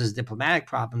course, causes diplomatic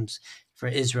problems for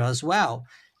Israel as well.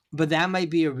 But that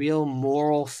might be a real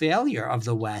moral failure of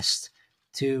the West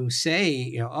to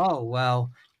say, oh,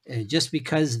 well, just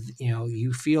because,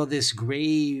 you feel this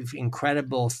grave,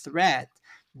 incredible threat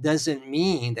doesn't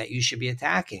mean that you should be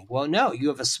attacking. Well, no, you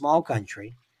have a small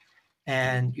country.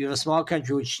 And you have a small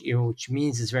country, which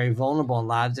means it's very vulnerable in a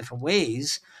lot of different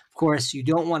ways. Of course, you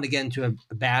don't want to get into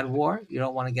a bad war. You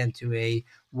don't want to get into a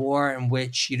war in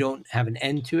which you don't have an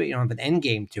end to it. You don't have an end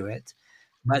game to it.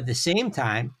 But at the same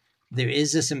time, there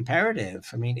is this imperative.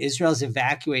 I mean, Israel's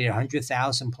evacuated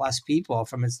 100,000 plus people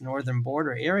from its northern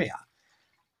border area.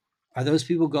 Are those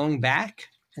people going back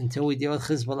until we deal with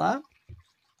Hezbollah?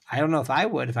 I don't know if I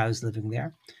would if I was living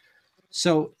there.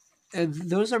 So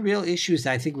those are real issues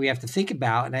that I think we have to think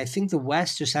about. And I think the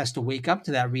West just has to wake up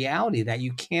to that reality that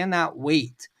you cannot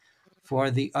wait for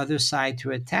the other side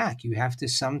to attack. You have to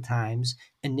sometimes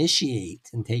initiate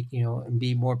and and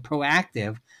be more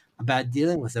proactive about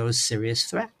dealing with those serious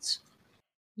threats.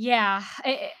 Yeah.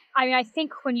 I mean, I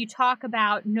think when you talk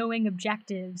about knowing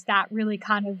objectives, that really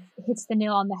kind of hits the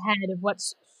nail on the head of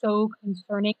what's so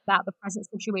concerning about the present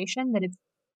situation, that it's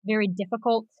very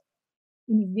difficult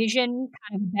to envision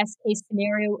kind of the best case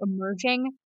scenario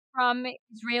emerging from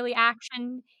Israeli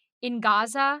action in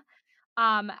Gaza.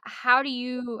 How do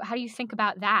you think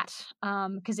about that?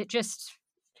 Because that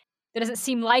doesn't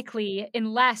seem likely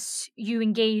unless you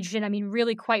engaged in, I mean,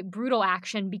 really quite brutal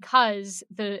action because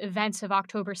the events of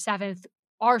October 7th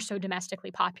are so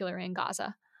domestically popular in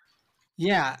Gaza.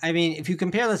 Yeah, I mean, if you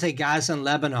compare, let's say, Gaza and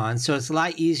Lebanon, so it's a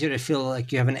lot easier to feel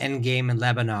like you have an end game in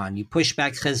Lebanon. You push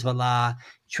back Hezbollah,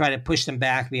 try to push them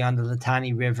back beyond the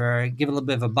Litani River, give a little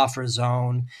bit of a buffer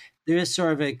zone. There is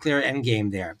sort of a clear end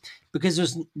game there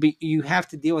because you have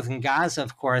to deal with in Gaza,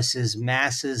 of course, is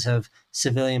masses of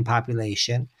civilian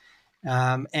population.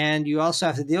 And you also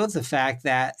have to deal with the fact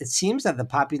that it seems that the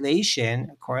population,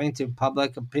 according to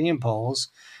public opinion polls,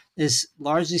 is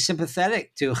largely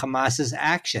sympathetic to Hamas's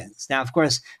actions. Now, of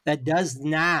course, that does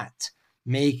not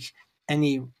make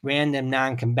any random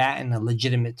non-combatant a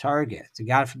legitimate target.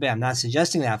 God forbid, I'm not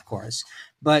suggesting that, of course.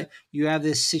 But you have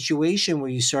this situation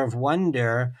where you sort of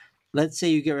wonder, let's say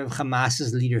you get rid of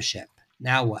Hamas's leadership.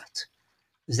 Now what?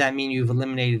 Does that mean you've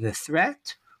eliminated the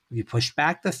threat? Have you pushed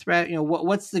back the threat?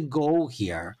 What's the goal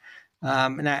here?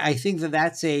 And I think that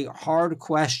that's a hard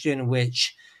question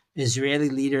which Israeli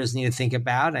leaders need to think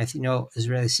about. And I think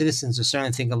Israeli citizens are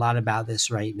starting to think a lot about this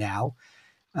right now.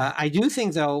 I do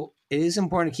think, though, it is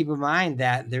important to keep in mind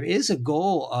that there is a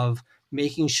goal of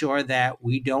making sure that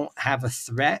we don't have a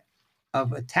threat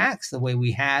of attacks the way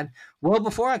we had well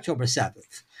before October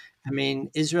 7th. I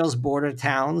mean, Israel's border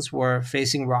towns were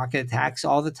facing rocket attacks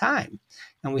all the time.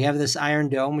 And we have this Iron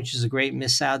Dome, which is a great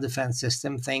missile defense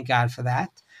system. Thank God for that.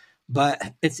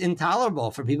 But it's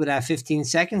intolerable for people to have 15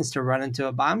 seconds to run into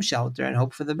a bomb shelter and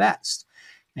hope for the best.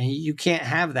 And you can't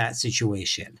have that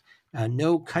situation.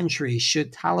 No country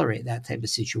should tolerate that type of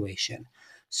situation.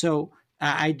 So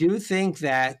I do think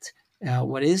that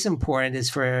what is important is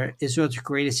for Israel to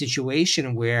create a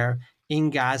situation where in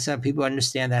Gaza, people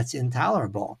understand that's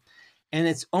intolerable. And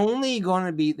it's only going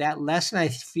to be that lesson I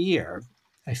feel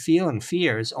and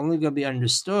fear is only going to be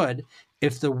understood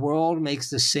if the world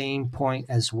makes the same point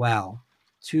as well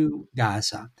to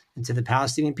Gaza and to the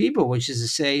Palestinian people, which is to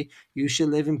say, you should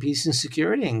live in peace and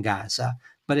security in Gaza.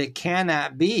 But it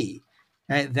cannot be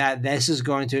that this is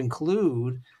going to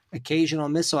include occasional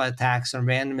missile attacks on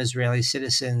random Israeli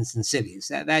citizens and cities.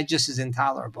 That just is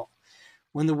intolerable.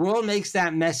 When the world makes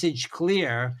that message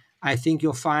clear, I think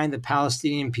you'll find the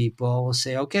Palestinian people will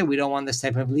say, okay, we don't want this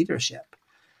type of leadership.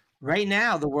 Right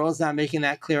now, the world's not making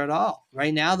that clear at all.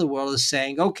 Right now, the world is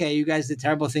saying, okay, you guys did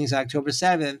terrible things on October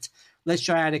 7th. Let's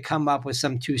try to come up with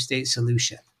some two-state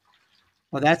solution.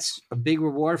 Well, that's a big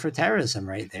reward for terrorism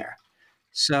right there.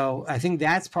 So I think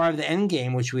that's part of the end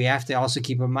game, which we have to also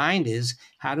keep in mind is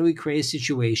how do we create a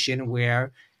situation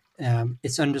where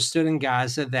it's understood in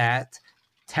Gaza that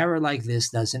terror like this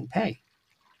doesn't pay.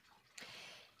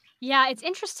 Yeah, it's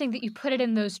interesting that you put it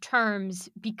in those terms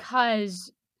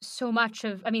because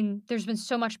there's been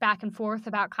so much back and forth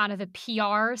about kind of the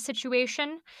PR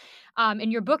situation. In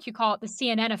your book, you call it the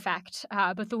CNN effect,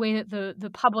 but the way that the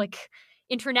public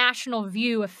international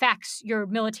view affects your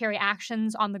military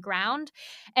actions on the ground.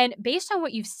 And based on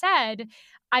what you've said,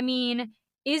 I mean,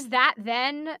 is that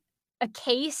then a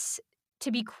case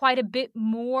to be quite a bit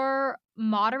more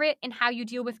moderate in how you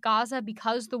deal with Gaza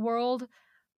because the world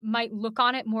might look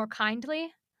on it more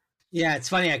kindly? Yeah, it's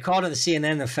funny. I called it the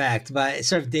CNN effect, but it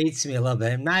sort of dates me a little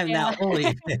bit. I'm not even Yeah. that old,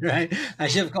 even, right? I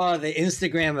should have called it the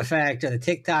Instagram effect or the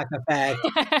TikTok effect.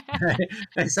 Right?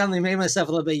 I suddenly made myself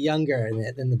a little bit younger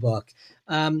in the book.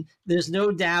 There's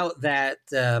no doubt that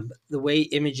the way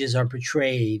images are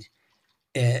portrayed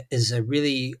is a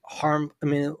really harm. I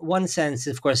mean, in one sense,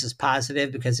 of course, is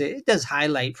positive because it does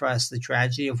highlight for us the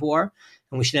tragedy of war,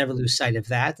 and we should never lose sight of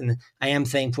that. And I am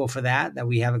thankful for that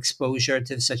we have exposure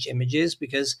to such images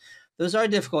because those are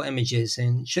difficult images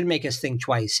and should make us think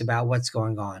twice about what's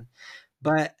going on.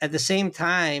 But at the same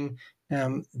time,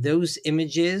 those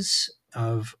images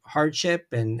of hardship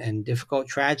and difficult,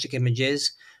 tragic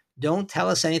images don't tell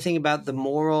us anything about the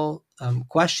moral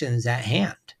questions at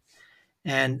hand.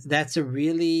 And that's a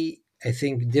really, I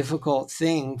think, difficult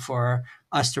thing for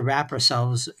us to wrap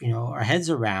ourselves, our heads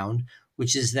around,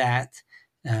 which is that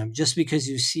just because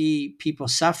you see people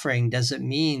suffering doesn't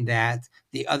mean that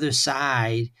the other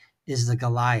side is the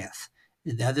Goliath.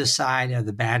 The other side are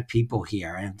the bad people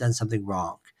here and have done something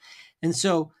wrong. And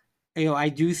so, I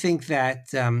do think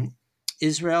that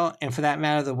Israel, and for that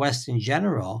matter, the West in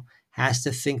general, has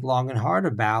to think long and hard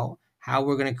about how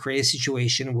we're going to create a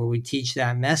situation where we teach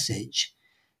that message.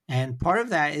 And part of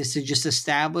that is to just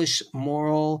establish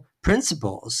moral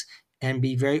principles and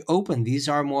be very open. These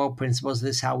are moral principles.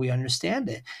 This is how we understand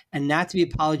it. And not to be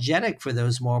apologetic for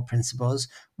those moral principles,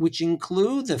 which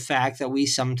include the fact that we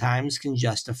sometimes can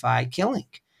justify killing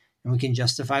and we can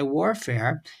justify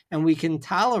warfare and we can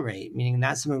tolerate, meaning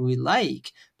not something we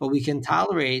like, but we can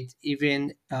tolerate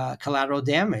even collateral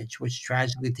damage, which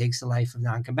tragically takes the life of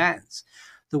non-combatants.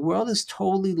 The world has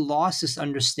totally lost this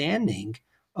understanding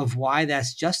of why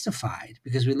that's justified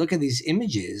because we look at these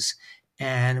images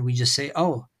and we just say,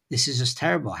 oh, this is just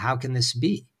terrible. How can this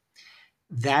be?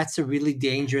 That's a really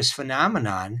dangerous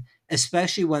phenomenon,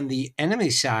 especially when the enemy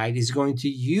side is going to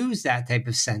use that type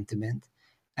of sentiment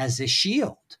as a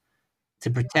shield to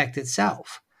protect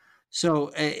itself.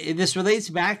 So this relates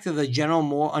back to the general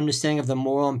moral understanding of the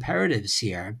moral imperatives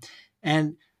here.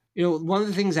 And one of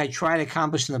the things I try to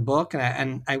accomplish in the book,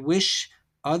 and I wish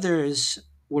others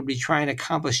would be trying to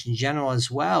accomplish in general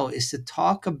as well, is to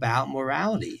talk about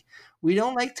morality. We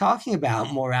don't like talking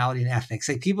about morality and ethics.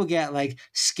 Like, people get like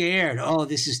scared. Oh,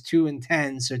 this is too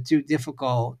intense or too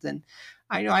difficult. And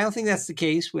I don't think that's the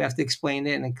case. We have to explain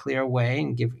it in a clear way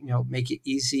and make it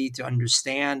easy to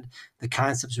understand the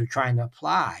concepts we're trying to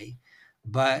apply.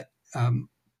 But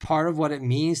part of what it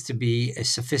means to be a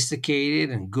sophisticated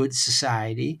and good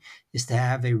society is to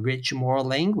have a rich moral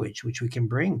language, which we can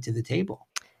bring to the table.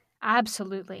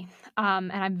 Absolutely.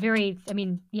 And I'm very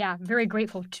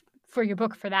grateful for your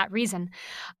book for that reason.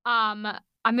 I'm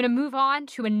going to move on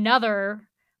to another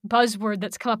buzzword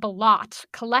that's come up a lot: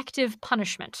 collective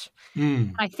punishment.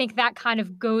 I think that kind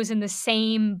of goes in the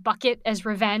same bucket as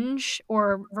revenge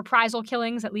or reprisal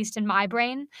killings, at least in my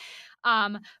brain.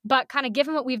 But kind of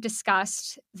given what we've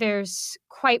discussed, there's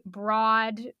quite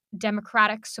broad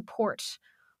democratic support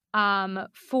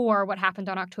for what happened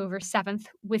on October 7th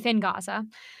within Gaza.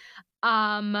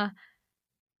 And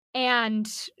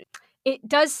it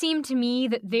does seem to me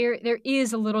that there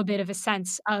is a little bit of a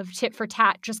sense of tit for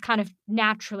tat, just kind of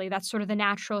naturally. That's sort of the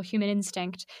natural human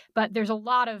instinct. But there's a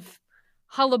lot of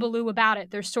hullabaloo about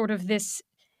it. There's sort of this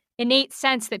innate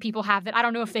sense that people have that I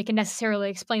don't know if they can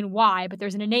necessarily explain why, but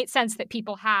there's an innate sense that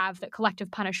people have that collective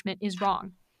punishment is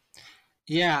wrong.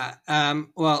 Yeah.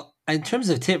 Well, in terms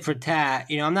of tit for tat,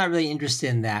 I'm not really interested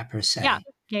in that per se.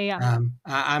 Yeah.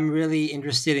 I'm really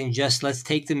interested in just let's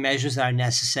take the measures that are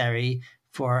necessary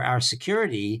for our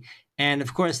security. And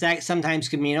of course, that sometimes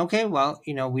could mean, okay, well,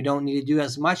 we don't need to do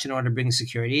as much in order to bring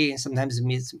security. And sometimes it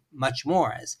means much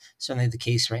more, as certainly the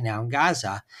case right now in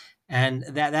Gaza. And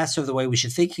that's sort of the way we should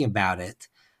be thinking about it.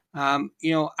 I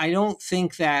don't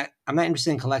think that I'm not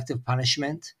interested in collective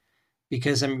punishment,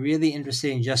 because I'm really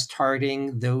interested in just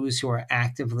targeting those who are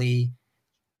actively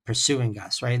pursuing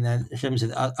us, right? And then in terms of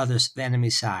the enemy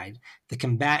side, the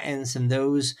combatants and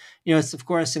those, it's of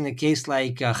course in a case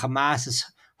like Hamas, it's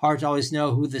hard to always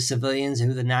know who the civilians and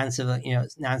who the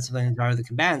non-civilians are, the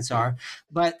combatants are.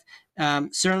 But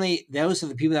certainly those are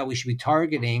the people that we should be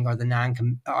targeting,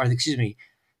 the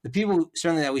people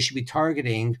certainly that we should be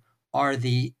targeting are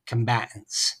the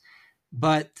combatants.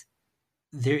 But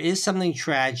there is something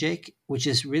tragic, which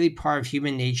is really part of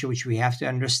human nature, which we have to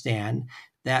understand,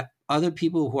 that other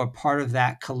people who are part of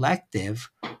that collective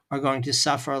are going to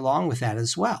suffer along with that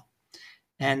as well.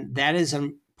 And that is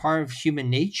a part of human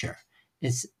nature.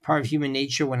 It's part of human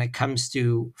nature when it comes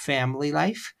to family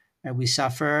life. Right? We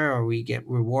suffer or we get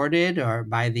rewarded or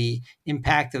by the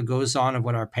impact that goes on of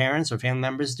what our parents or family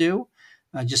members do,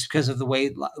 just because of the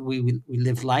way we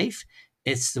live life.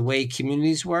 It's the way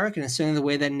communities work, and it's certainly the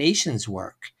way that nations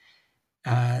work.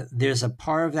 There's a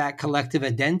part of that collective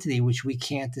identity which we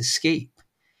can't escape.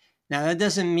 Now, that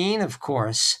doesn't mean, of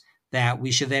course, that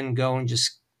we should then go and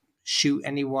just shoot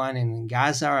anyone in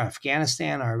Gaza or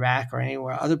Afghanistan or Iraq or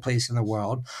anywhere other place in the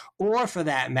world, or for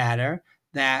that matter,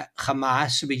 that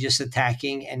Hamas should be just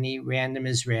attacking any random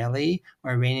Israeli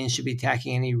or Iranians should be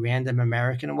attacking any random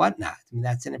American and whatnot. I mean,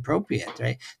 that's inappropriate,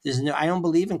 right? I don't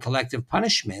believe in collective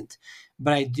punishment,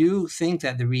 but I do think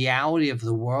that the reality of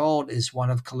the world is one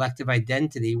of collective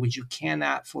identity, which you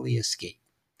cannot fully escape.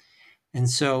 And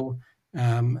so,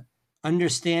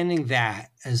 understanding that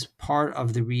as part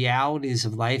of the realities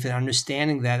of life and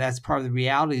understanding that that's part of the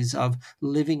realities of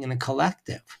living in a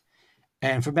collective,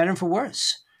 and for better and for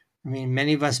worse. I mean,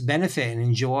 many of us benefit and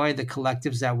enjoy the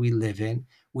collectives that we live in.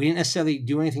 We didn't necessarily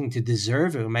do anything to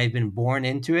deserve it. We might have been born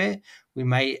into it. We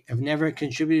might have never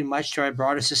contributed much to our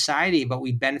broader society, but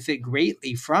we benefit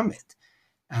greatly from it.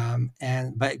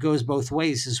 But it goes both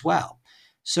ways as well.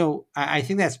 So I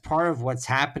think that's part of what's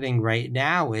happening right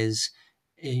now is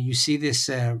you see this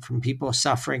from people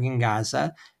suffering in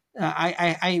Gaza.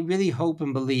 I really hope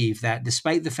and believe that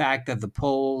despite the fact that the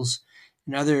polls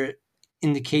and other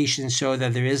indications show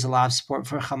that there is a lot of support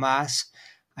for Hamas,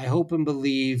 I hope and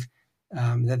believe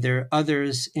that there are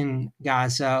others in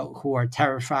Gaza who are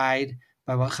terrified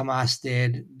by what Hamas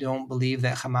did, don't believe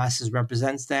that Hamas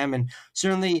represents them, and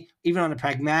certainly, even on a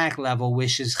pragmatic level,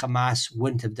 wishes Hamas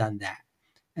wouldn't have done that,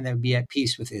 and they would be at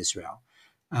peace with Israel.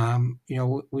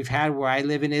 We've had where I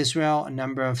live in Israel a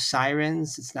number of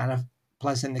sirens. It's not a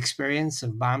pleasant experience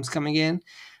of bombs coming in.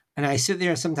 And I sit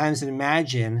there sometimes and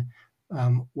imagine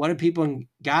what are people in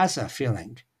Gaza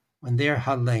feeling when they're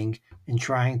huddling and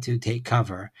trying to take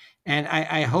cover. And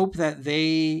I hope that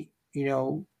they,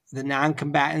 the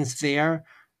non-combatants there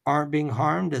aren't being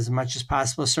harmed as much as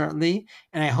possible, certainly.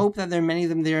 And I hope that there are many of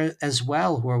them there as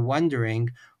well who are wondering,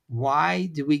 why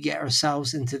did we get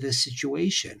ourselves into this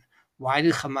situation? Why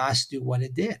did Hamas do what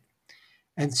it did?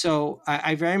 And so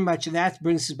I very much, and that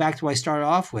brings us back to what I started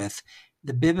off with.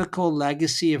 The biblical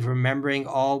legacy of remembering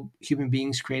all human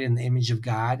beings created in the image of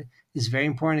God is very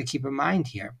important to keep in mind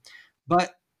here.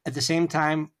 But at the same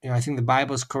time, I think the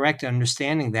Bible is correct in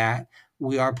understanding that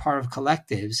we are part of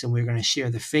collectives and we're going to share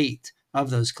the fate of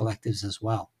those collectives as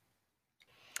well.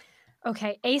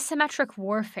 Okay, asymmetric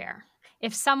warfare.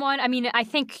 If someone, I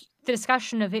think the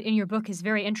discussion of it in your book is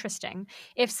very interesting.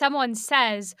 If someone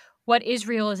says what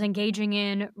Israel is engaging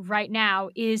in right now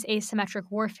is asymmetric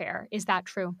warfare, is that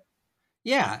true?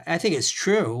 Yeah, I think it's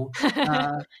true,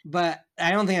 but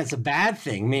I don't think that's a bad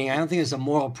thing. Meaning, I don't think there's a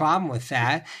moral problem with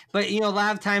that. But a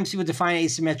lot of times people define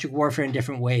asymmetric warfare in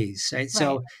different ways, right? Right.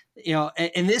 So,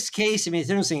 in this case, it's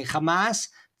interesting. Hamas,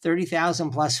 30,000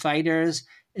 plus fighters,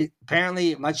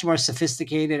 apparently much more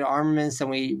sophisticated armaments than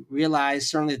we realized.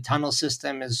 Certainly, the tunnel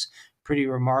system is pretty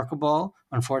remarkable,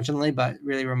 unfortunately, but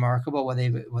really remarkable what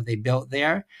they built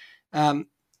there.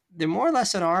 They're more or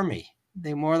less an army.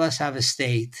 They more or less have a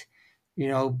state.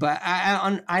 But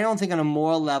I don't think on a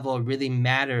moral level it really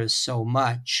matters so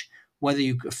much whether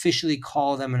you officially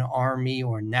call them an army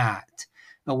or not.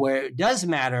 But where it does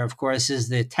matter, of course, is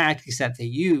the tactics that they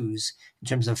use in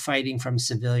terms of fighting from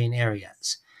civilian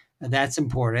areas. That's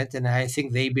important, and I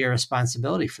think they bear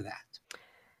responsibility for that.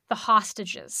 The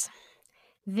hostages.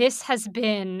 This has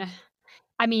been,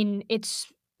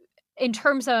 it's in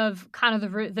terms of kind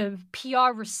of the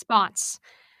PR response.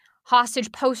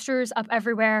 Hostage posters up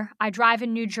everywhere. I drive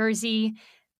in New Jersey,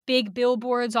 big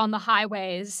billboards on the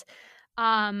highways.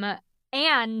 And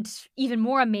even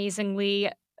more amazingly,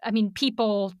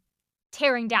 people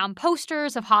tearing down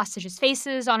posters of hostages'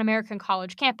 faces on American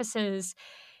college campuses.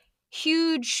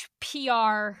 Huge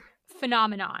PR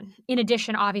phenomenon, in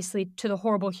addition, obviously, to the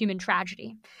horrible human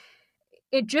tragedy.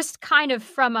 It just kind of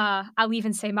from I'll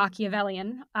even say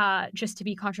Machiavellian, just to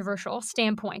be controversial,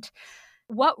 standpoint.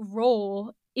 What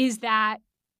role is that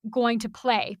going to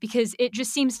play? Because it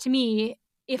just seems to me,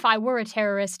 if I were a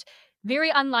terrorist, very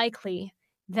unlikely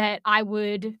that I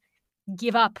would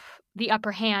give up the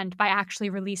upper hand by actually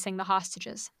releasing the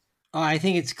hostages. Oh, I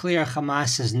think it's clear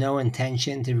Hamas has no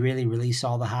intention to really release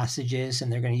all the hostages,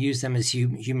 and they're going to use them as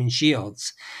human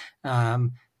shields.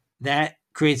 That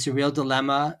creates a real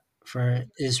dilemma for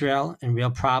Israel and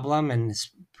real problem, and it's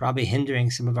probably hindering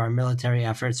some of our military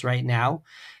efforts right now.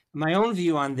 My own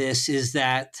view on this is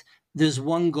that there's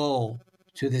one goal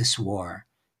to this war,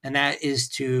 and that is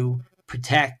to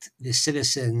protect the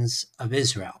citizens of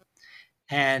Israel.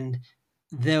 And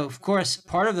of course,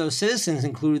 part of those citizens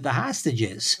included the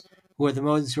hostages, who are the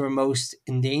ones who are most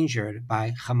endangered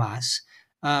by Hamas.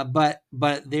 But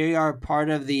they are part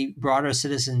of the broader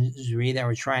citizenry that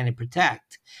we're trying to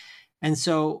protect. And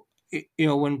so,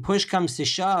 when push comes to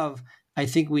shove, I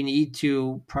think we need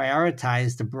to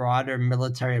prioritize the broader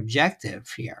military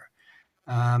objective here.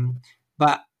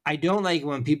 But I don't like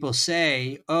when people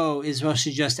say, oh, Israel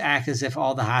should just act as if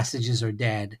all the hostages are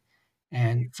dead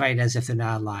and fight as if they're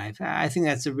not alive. I think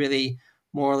that's a really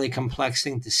morally complex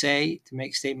thing to say, to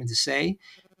make a statement to say.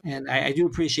 And I do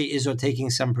appreciate Israel taking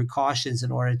some precautions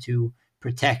in order to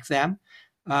protect them.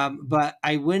 But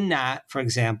I would not, for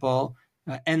example,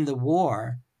 end the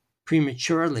war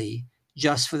prematurely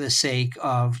just for the sake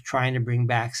of trying to bring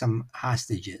back some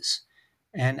hostages.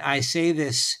 And I say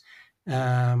this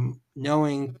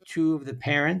knowing two of the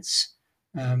parents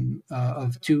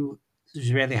of two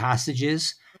Israeli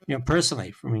hostages,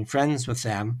 personally, friends with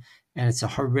them, and it's a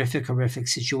horrific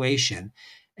situation.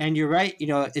 And you're right,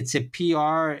 it's a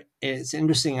PR, it's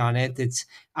interesting on it. It's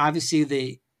obviously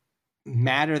the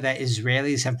matter that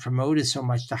Israelis have promoted so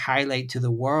much to highlight to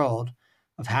the world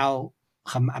of how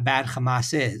bad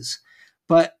Hamas is.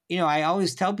 But, I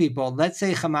always tell people, let's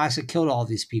say Hamas had killed all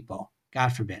these people, God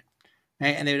forbid,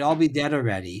 right? And they would all be dead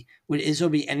already. Would Israel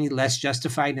be any less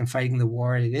justified in fighting the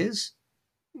war it is?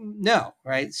 No,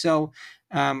 right? So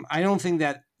I don't think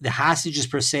that the hostages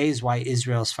per se is why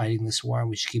Israel is fighting this war, and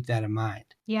we should keep that in mind.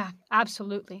 Yeah,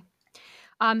 absolutely.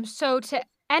 So to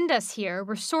end us here,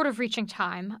 we're sort of reaching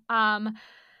time.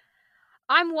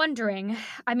 I'm wondering,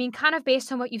 kind of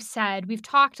based on what you've said, we've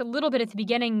talked a little bit at the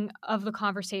beginning of the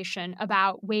conversation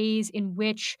about ways in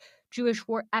which Jewish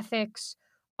war ethics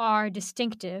are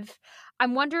distinctive.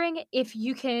 I'm wondering if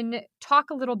you can talk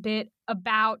a little bit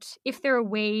about if there are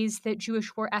ways that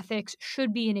Jewish war ethics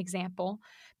should be an example,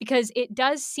 because it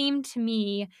does seem to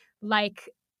me like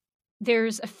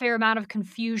there's a fair amount of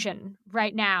confusion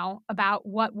right now about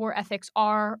what war ethics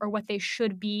are or what they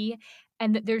should be.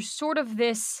 And that there's sort of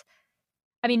this,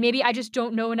 I mean, maybe I just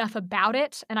don't know enough about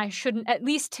it, and I shouldn't, at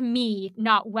least to me,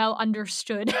 not well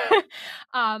understood,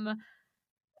 um,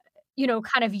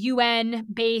 kind of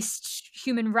UN-based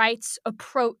human rights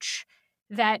approach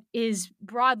that is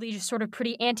broadly just sort of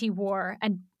pretty anti-war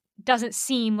and doesn't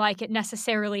seem like it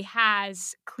necessarily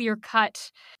has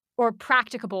clear-cut or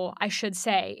practicable, I should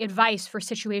say, advice for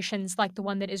situations like the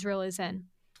one that Israel is in.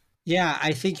 Yeah,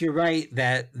 I think you're right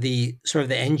that the sort of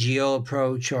the NGO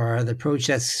approach or the approach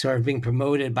that's sort of being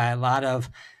promoted by a lot of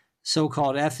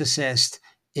so-called ethicists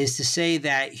is to say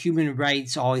that human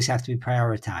rights always have to be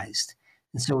prioritized.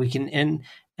 And so we can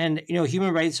and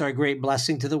human rights are a great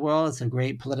blessing to the world. It's a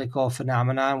great political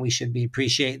phenomenon. We should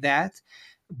appreciate that.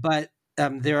 But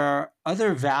there are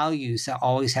other values that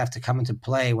always have to come into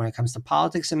play when it comes to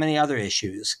politics and many other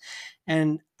issues.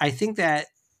 And I think that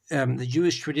the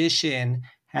Jewish tradition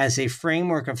has a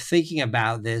framework of thinking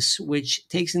about this, which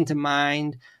takes into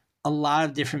mind a lot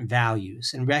of different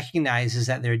values and recognizes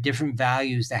that there are different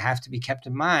values that have to be kept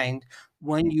in mind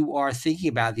when you are thinking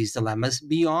about these dilemmas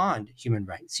beyond human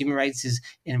rights. Human rights is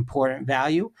an important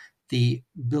value. The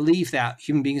belief that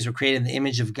human beings were created in the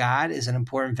image of God is an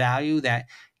important value that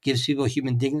gives people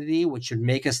human dignity, which should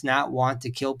make us not want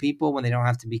to kill people when they don't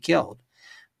have to be killed.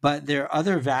 But there are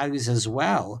other values as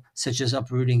well, such as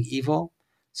uprooting evil,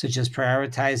 such as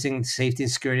prioritizing the safety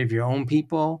and security of your own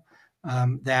people,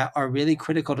 that are really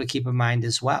critical to keep in mind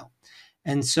as well.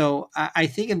 And so I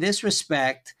think in this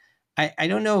respect, I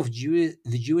don't know if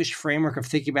the Jewish framework of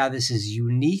thinking about this is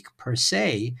unique per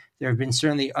se. There have been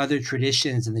certainly other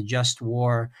traditions in the just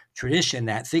war tradition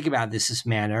that think about this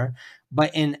manner.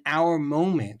 But in our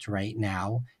moment right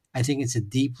now, I think it's a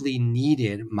deeply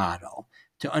needed model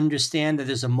to understand that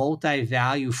there's a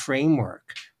multi-value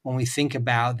framework when we think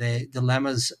about the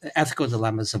dilemmas, ethical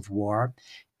dilemmas of war.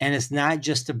 And it's not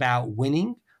just about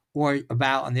winning or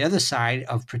about, on the other side,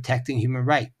 of protecting human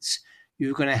rights.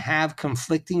 You're going to have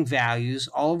conflicting values,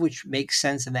 all of which make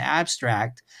sense in the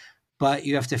abstract, but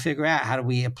you have to figure out how do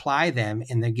we apply them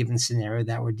in the given scenario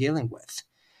that we're dealing with.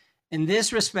 In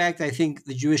this respect, I think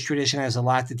the Jewish tradition has a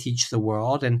lot to teach the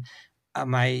world. And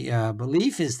my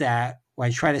belief is that what I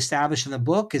try to establish in the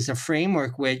book is a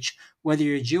framework which, whether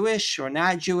you're Jewish or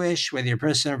not Jewish, whether you're a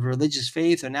person of religious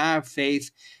faith or not of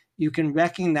faith, you can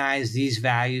recognize these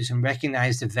values and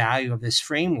recognize the value of this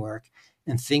framework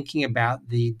in thinking about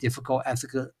the difficult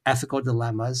ethical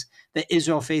dilemmas that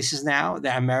Israel faces now,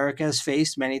 that America has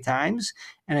faced many times,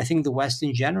 and I think the West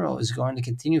in general is going to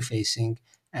continue facing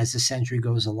as the century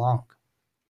goes along.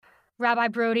 Rabbi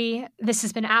Brody, this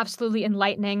has been absolutely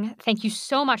enlightening. Thank you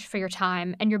so much for your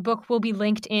time, and your book will be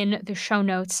linked in the show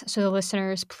notes, so the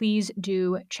listeners, please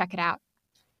do check it out.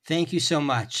 Thank you so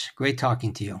much. Great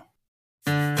talking to you.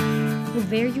 Well,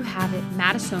 there you have it,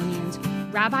 Madisonians,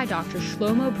 Rabbi Dr.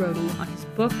 Shlomo Brody on his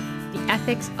book, The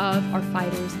Ethics of Our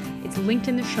Fighters. It's linked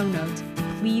in the show notes.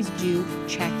 Please do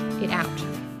check it out.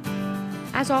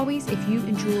 As always, if you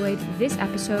enjoyed this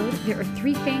episode, there are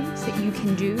 3 things that you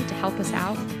can do to help us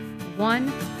out. 1,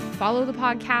 follow the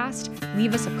podcast,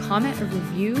 leave us a comment or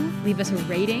review, leave us a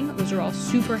rating. Those are all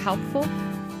super helpful.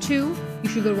 2, you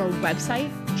should go to our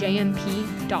website,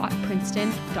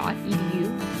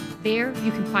 jmp.princeton.edu. There,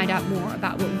 you can find out more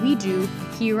about what we do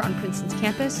here on Princeton's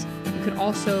campus. You can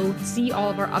also see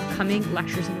all of our upcoming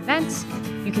lectures and events.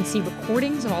 You can see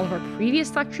recordings of all of our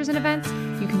previous lectures and events.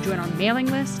 You can join our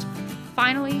mailing list.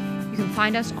 Finally, you can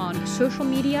find us on social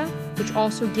media, which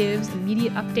also gives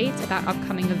immediate updates about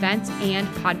upcoming events and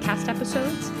podcast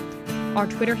episodes. Our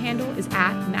Twitter handle is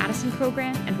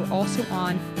 @MadisonProgram, and we're also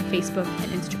on Facebook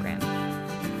and Instagram.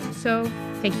 So,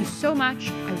 thank you so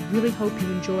much. I really hope you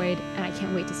enjoyed, and I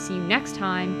can't wait to see you next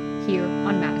time here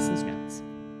on Madison's Notes.